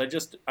everything else. I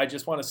just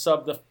want to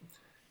sub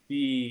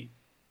the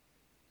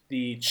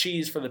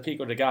cheese for the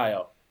pico de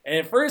gallo. And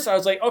at first I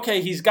was like,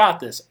 okay, he's got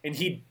this. And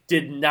he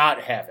did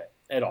not have it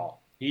at all.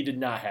 He did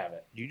not have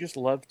it. You just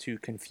love to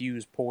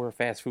confuse poor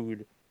fast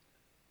food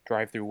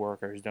drive-thru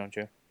workers, don't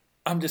you?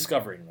 I'm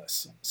discovering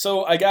this.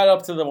 So I got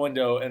up to the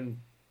window, and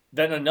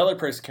then another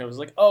person came and was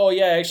like, oh,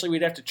 yeah, actually,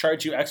 we'd have to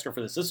charge you extra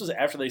for this. This was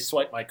after they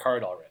swiped my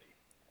card already.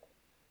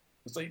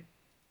 It's like,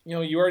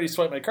 you already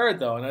swiped my card,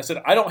 though. And I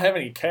said, I don't have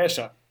any cash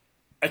on.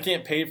 I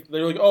can't pay.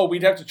 They're like, oh,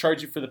 we'd have to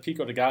charge you for the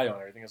pico de gallo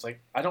and everything. It's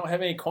like, I don't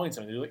have any coins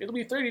on me. They're like, it'll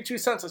be 32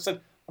 cents. I said,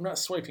 I'm not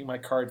swiping my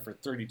card for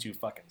 32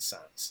 fucking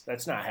cents.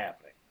 That's not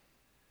happening.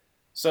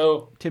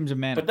 So Tim's a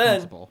man of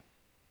principle.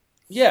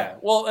 Yeah,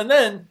 well, and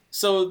then,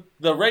 so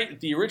the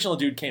original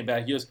dude came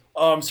back. He goes,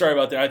 oh, I'm sorry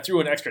about that. I threw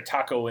an extra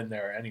taco in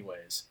there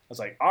anyways. I was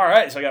like, all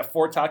right, so I got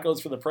 4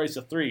 tacos for the price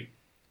of 3.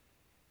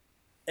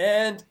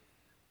 And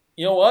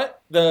you know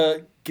what?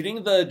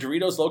 Getting the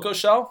Doritos Loco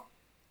shell,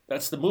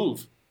 that's the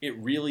move. It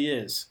really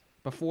is.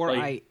 Before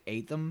I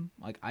ate them,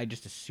 I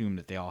just assumed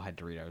that they all had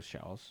Doritos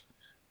shells.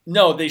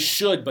 No, they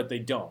should, but they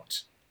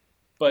don't.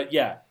 But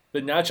yeah,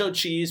 the nacho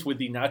cheese with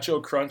the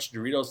nacho crunch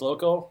Doritos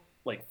Loco,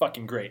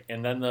 fucking great.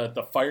 And then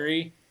the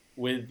fiery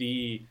with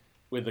the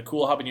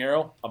cool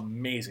habanero,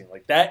 amazing.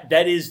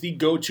 That is the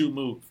go-to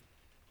move.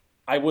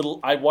 I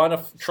want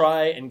to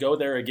try and go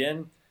there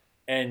again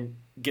and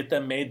get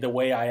them made the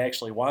way I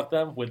actually want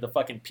them with the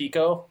fucking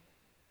pico.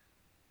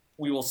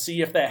 We will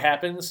see if that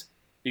happens,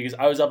 because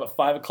I was up at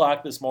 5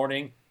 o'clock this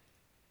morning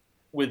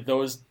with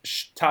those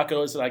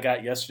tacos that I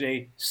got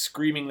yesterday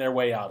screaming their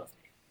way out of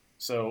me.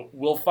 So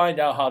we'll find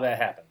out how that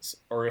happens,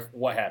 or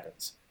what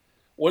happens.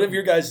 What have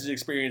your guys'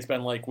 experience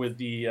been like with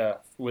the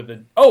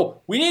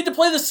Oh, we need to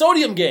play the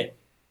sodium game.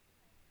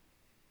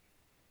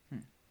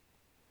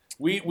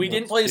 We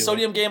didn't play the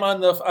sodium game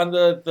on the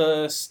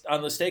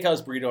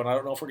steakhouse burrito, and I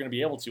don't know if we're going to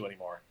be able to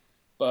anymore.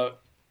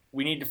 But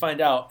we need to find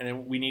out,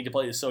 and we need to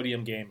play the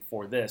sodium game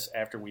for this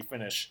after we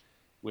finish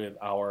with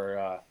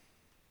our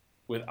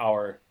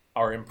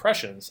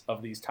impressions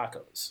of these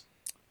tacos.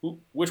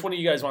 Which one of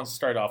you guys wants to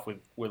start off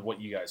with what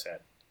you guys had?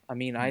 I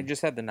mean, I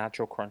just had the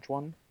nacho crunch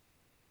one.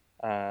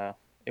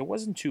 It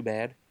wasn't too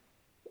bad.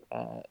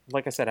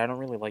 Like I said, I don't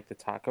really like the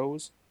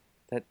tacos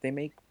that they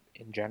make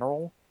in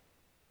general.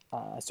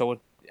 So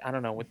I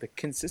don't know. The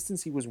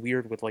consistency was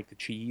weird with the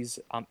cheese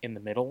in the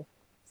middle,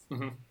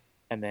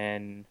 and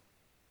then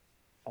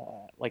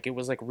it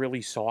was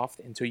really soft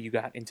until you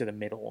got into the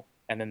middle,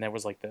 and then there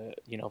was the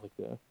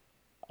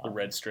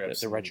red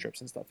strips, the red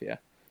strips and stuff. Yeah.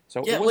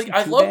 So yeah,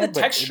 I love the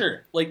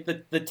texture,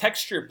 the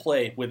texture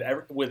play with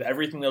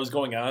everything that was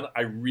going on.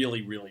 I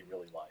really, really,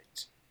 really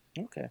liked.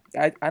 Okay,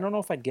 I don't know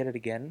if I'd get it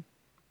again,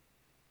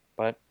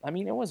 but I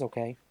mean it was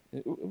okay.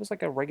 It was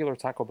like a regular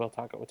Taco Bell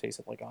taco. It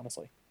tasted like,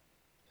 honestly.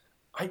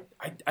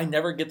 I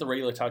never get the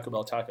regular Taco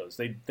Bell tacos.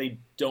 They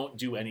don't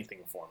do anything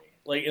for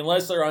me.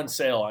 Unless they're on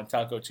sale on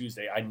Taco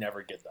Tuesday, I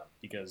never get them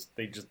because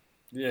they just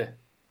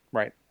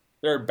Right.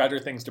 There are better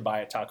things to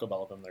buy at Taco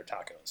Bell than their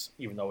tacos,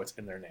 even though it's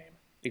in their name.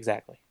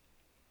 Exactly.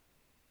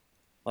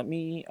 Let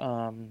me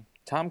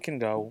Tom can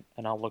go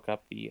and I'll look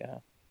up the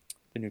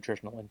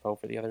nutritional info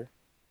for the other.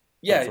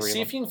 Yeah, see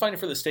if you can find it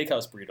for the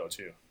steakhouse burrito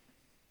too.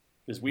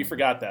 Because we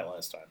forgot that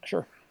last time.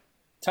 Sure.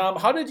 Tom,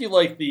 how did you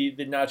like the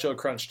Nacho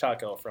Crunch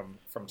taco from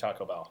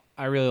Taco Bell?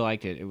 I really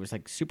liked it. It was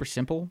super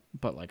simple,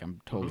 but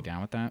I'm totally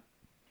down with that.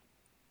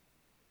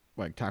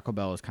 Taco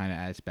Bell is kind of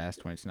at its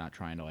best when it's not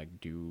trying to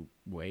do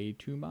way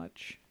too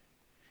much.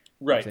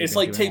 Right. It's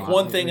take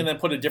one thing and then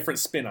put a different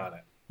spin on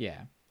it.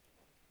 Yeah.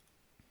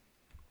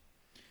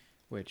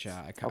 which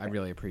I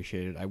really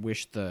appreciated. I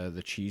wish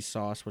the cheese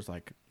sauce was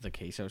like the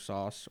queso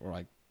sauce or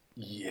like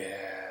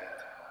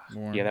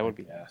more. Yeah, that would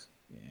be nice.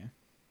 Yeah.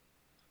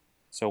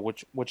 So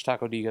which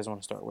taco do you guys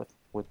want to start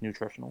with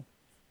nutritional?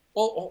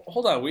 Well,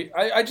 hold on.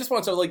 I just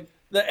want to like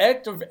the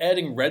act of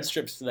adding red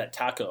strips to that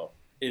taco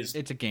it's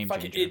a game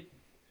changer.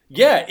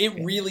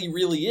 It really,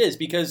 really is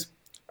because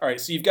all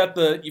right. So you've got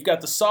the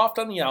soft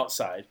on the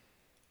outside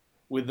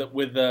with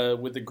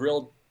the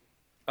grilled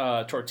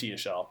tortilla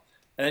shell,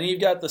 and then you've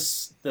got the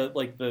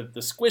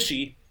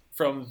squishy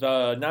from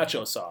the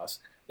nacho sauce.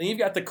 Then you've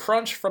got the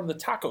crunch from the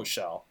taco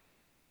shell,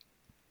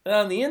 and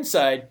on the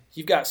inside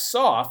you've got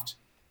soft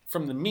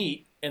from the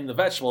meat and the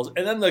vegetables,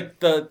 and then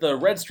the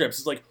red strips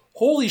is like,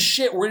 holy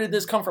shit, where did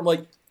this come from?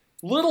 Like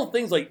little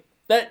things like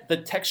that. The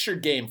texture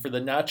game for the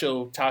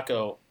nacho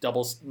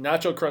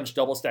crunch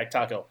double stack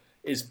taco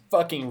is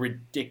fucking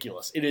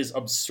ridiculous. It is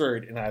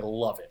absurd, and I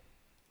love it.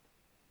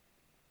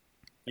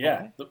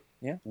 Yeah,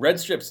 yeah. Red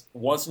strips,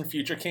 once and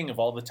future king of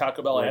all the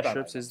Taco Bell add-on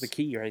strips is the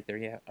key right there.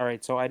 Yeah. All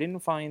right. So I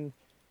didn't find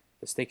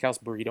the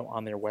steakhouse burrito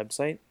on their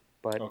website,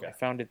 but I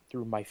found it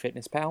through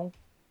MyFitnessPal.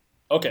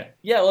 Okay.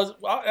 Yeah.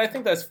 I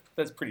think that's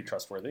pretty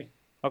trustworthy.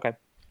 Okay.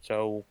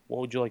 So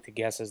what would you like to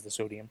guess as the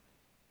sodium?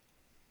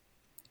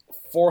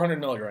 400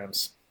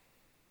 milligrams.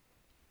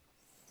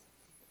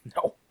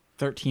 No.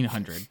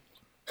 1,300.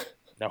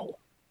 No.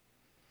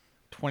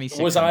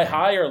 26. Was I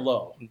high or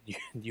low?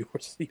 You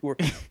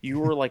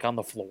were like on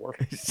the floor.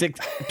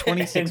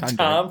 2,600.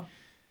 Tom?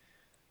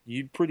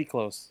 You pretty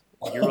close.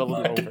 You're a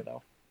little over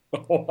though.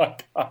 Oh my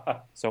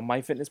god. So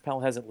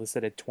MyFitnessPal has it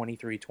listed at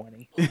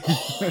 2320.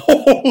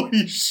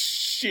 Holy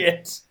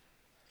shit.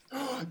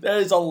 That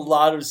is a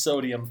lot of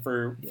sodium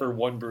for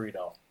one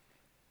burrito.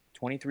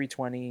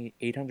 2320,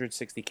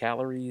 860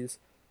 calories,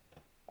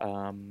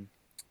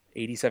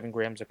 87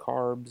 grams of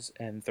carbs,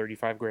 and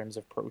 35 grams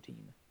of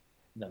protein.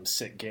 Them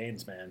sick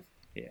gains, man.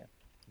 Yeah.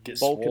 Get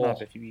bulking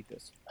up if you eat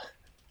this.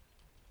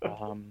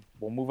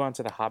 We'll move on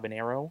to the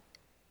habanero,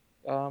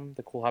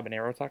 the cool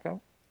habanero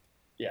taco.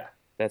 Yeah.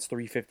 That's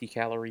 350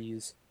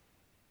 calories,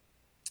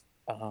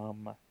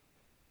 30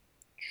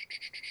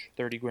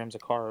 grams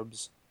of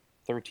carbs,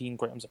 13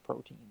 grams of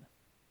protein.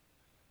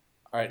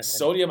 All right,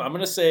 sodium, I'm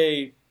going to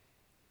say,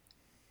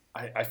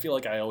 I feel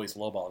like I always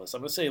lowball this.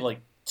 I'm going to say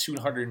like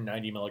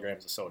 290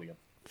 milligrams of sodium.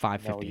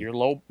 550.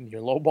 No,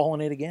 you're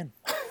lowballing it again.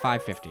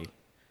 550.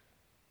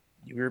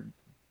 You're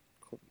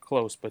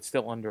close, but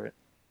still under it.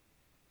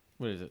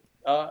 What is it?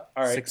 All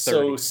right,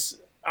 630. So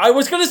I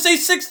was going to say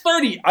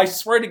 630. I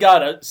swear to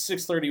God,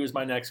 630 was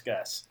my next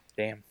guess.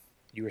 Damn,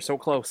 you were so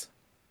close.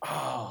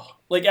 Oh,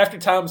 like after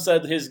Tom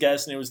said his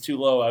guess and it was too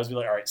low, I was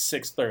like, all right,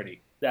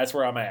 630. That's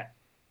where I'm at.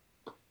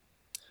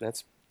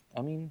 That's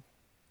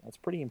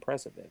pretty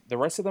impressive. The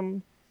rest of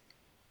them,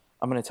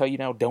 I'm going to tell you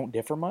now, don't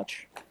differ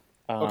much.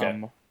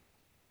 Okay.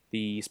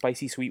 The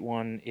spicy sweet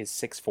one is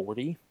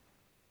 640.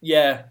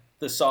 Yeah,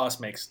 the sauce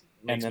makes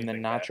and then the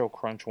nacho bad.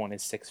 crunch one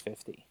is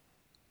 650.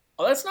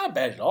 Oh, that's not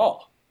bad at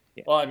all.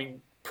 Yeah. Well, I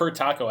mean, per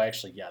taco,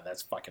 actually, yeah,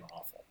 that's fucking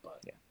awful. But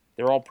yeah,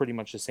 they're all pretty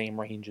much the same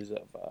ranges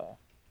of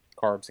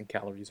carbs and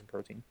calories and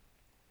protein.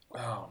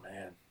 Oh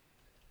man,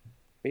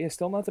 but yeah,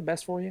 still not the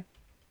best for you.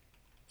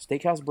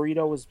 Steakhouse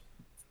burrito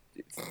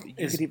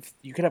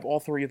you could have all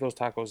three of those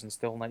tacos and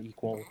still not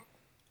equal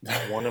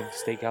one of the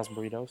steakhouse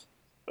burritos.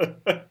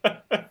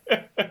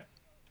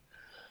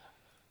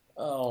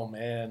 Oh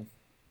man,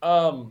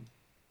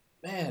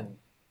 man,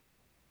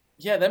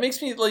 yeah, that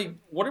makes me like,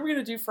 what are we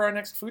gonna do for our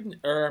next food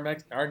or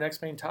our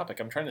next main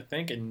topic? I'm trying to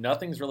think, and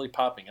nothing's really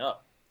popping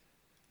up.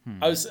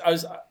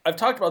 I've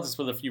talked about this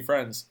with a few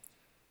friends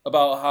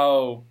about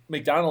how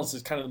McDonald's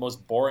is kind of the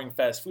most boring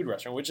fast food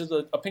restaurant, which is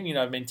an opinion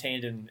I've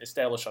maintained and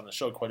established on the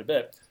show quite a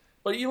bit.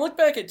 But you look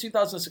back at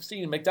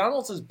 2016,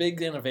 McDonald's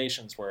big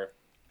innovations were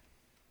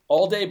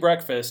all-day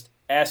breakfast,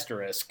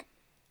 asterisk,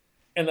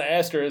 and the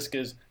asterisk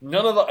is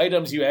none of the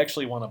items you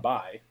actually want to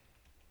buy.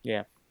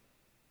 Yeah.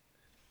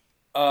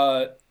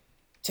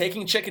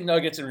 Taking chicken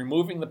nuggets and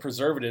removing the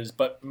preservatives,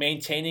 but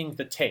maintaining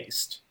the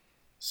taste.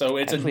 So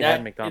it's I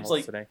had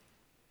McDonald's today.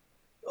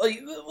 Like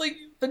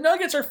the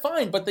nuggets are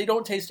fine, but they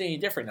don't taste any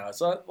different now.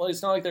 It's not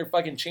like they're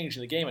fucking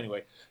changing the game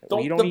anyway.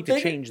 You don't need to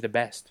change the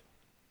best.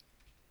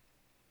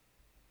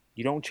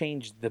 You don't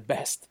change the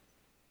best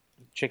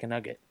chicken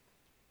nugget.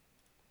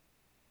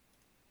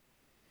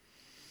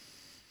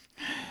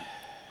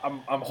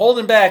 I'm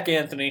holding back,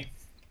 Anthony,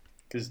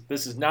 because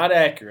this is not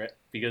accurate.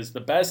 Because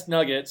the best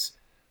nuggets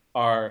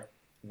are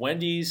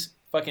Wendy's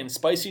fucking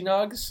spicy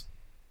nugs.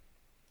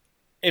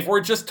 If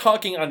we're just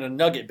talking on a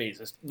nugget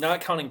basis,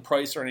 not counting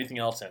price or anything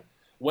else in,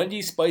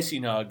 Wendy's spicy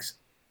nugs,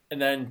 and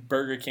then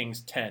Burger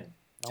King's 10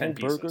 pieces.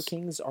 Burger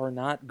Kings are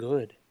not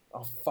good.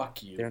 Oh,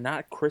 fuck you. They're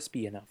not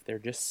crispy enough. They're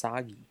just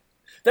soggy.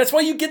 That's why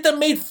you get them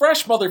made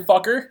fresh,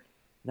 motherfucker.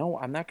 No,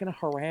 I'm not going to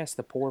harass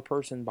the poor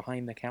person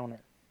behind the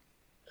counter.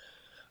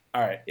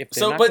 All right. If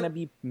they're not going to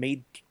be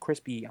made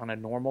crispy on a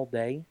normal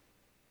day,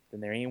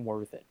 then they ain't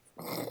worth it.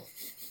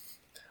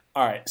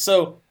 All right.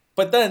 So,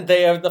 but then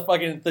they have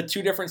the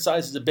two different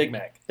sizes of Big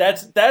Mac.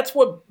 That's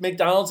what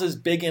McDonald's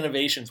big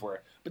innovations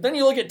were. But then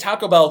you look at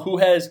Taco Bell, who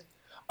has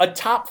a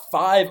top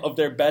 5 of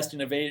their best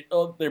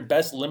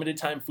limited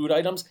time food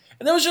items,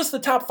 and that was just the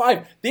top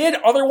 5. They had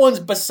other ones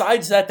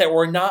besides that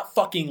were not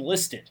fucking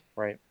listed.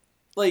 Right.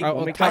 Like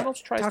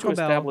McDonald's tries Taco to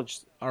establish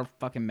are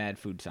fucking mad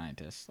food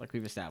scientists. Like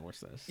we've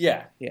established this.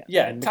 Yeah.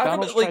 And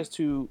McDonald's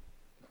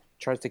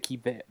tries to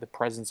keep the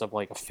presence of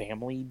like a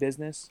family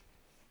business,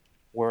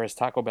 whereas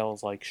Taco Bell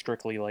is like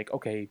strictly like,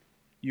 okay,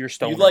 you're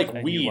stoned. You like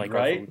weed,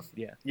 right?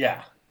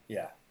 Yeah.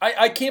 Yeah.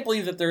 I can't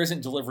believe that there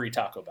isn't delivery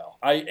Taco Bell.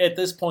 At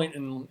this point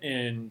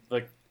in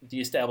like the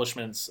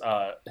establishment's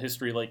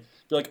history, like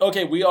they're like,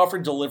 okay, we offer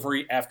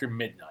delivery after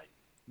midnight.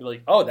 You're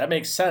like, oh, that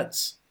makes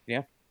sense.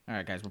 Yeah. All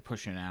right, guys, we're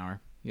pushing an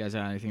hour. You guys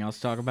have anything else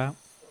to talk about?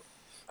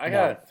 I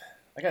got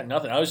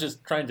nothing. I was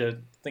just trying to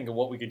think of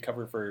what we could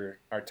cover for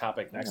our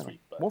topic next week.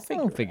 But we'll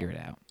figure it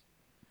out.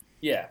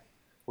 Yeah.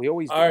 We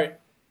always do. All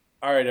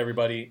right,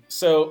 everybody.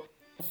 So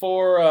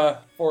for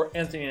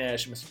Anthony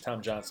Nash and Mr.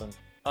 Tom Johnson,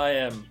 I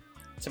am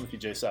Timothy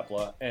J.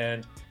 Sepla,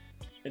 and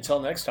until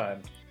next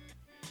time,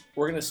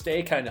 we're going to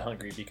stay kind of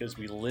hungry because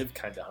we live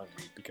kind of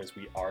hungry because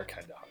we are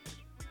kind of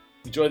hungry.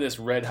 Enjoy this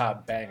red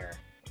hot banger.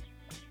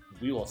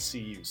 We will see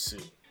you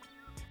soon.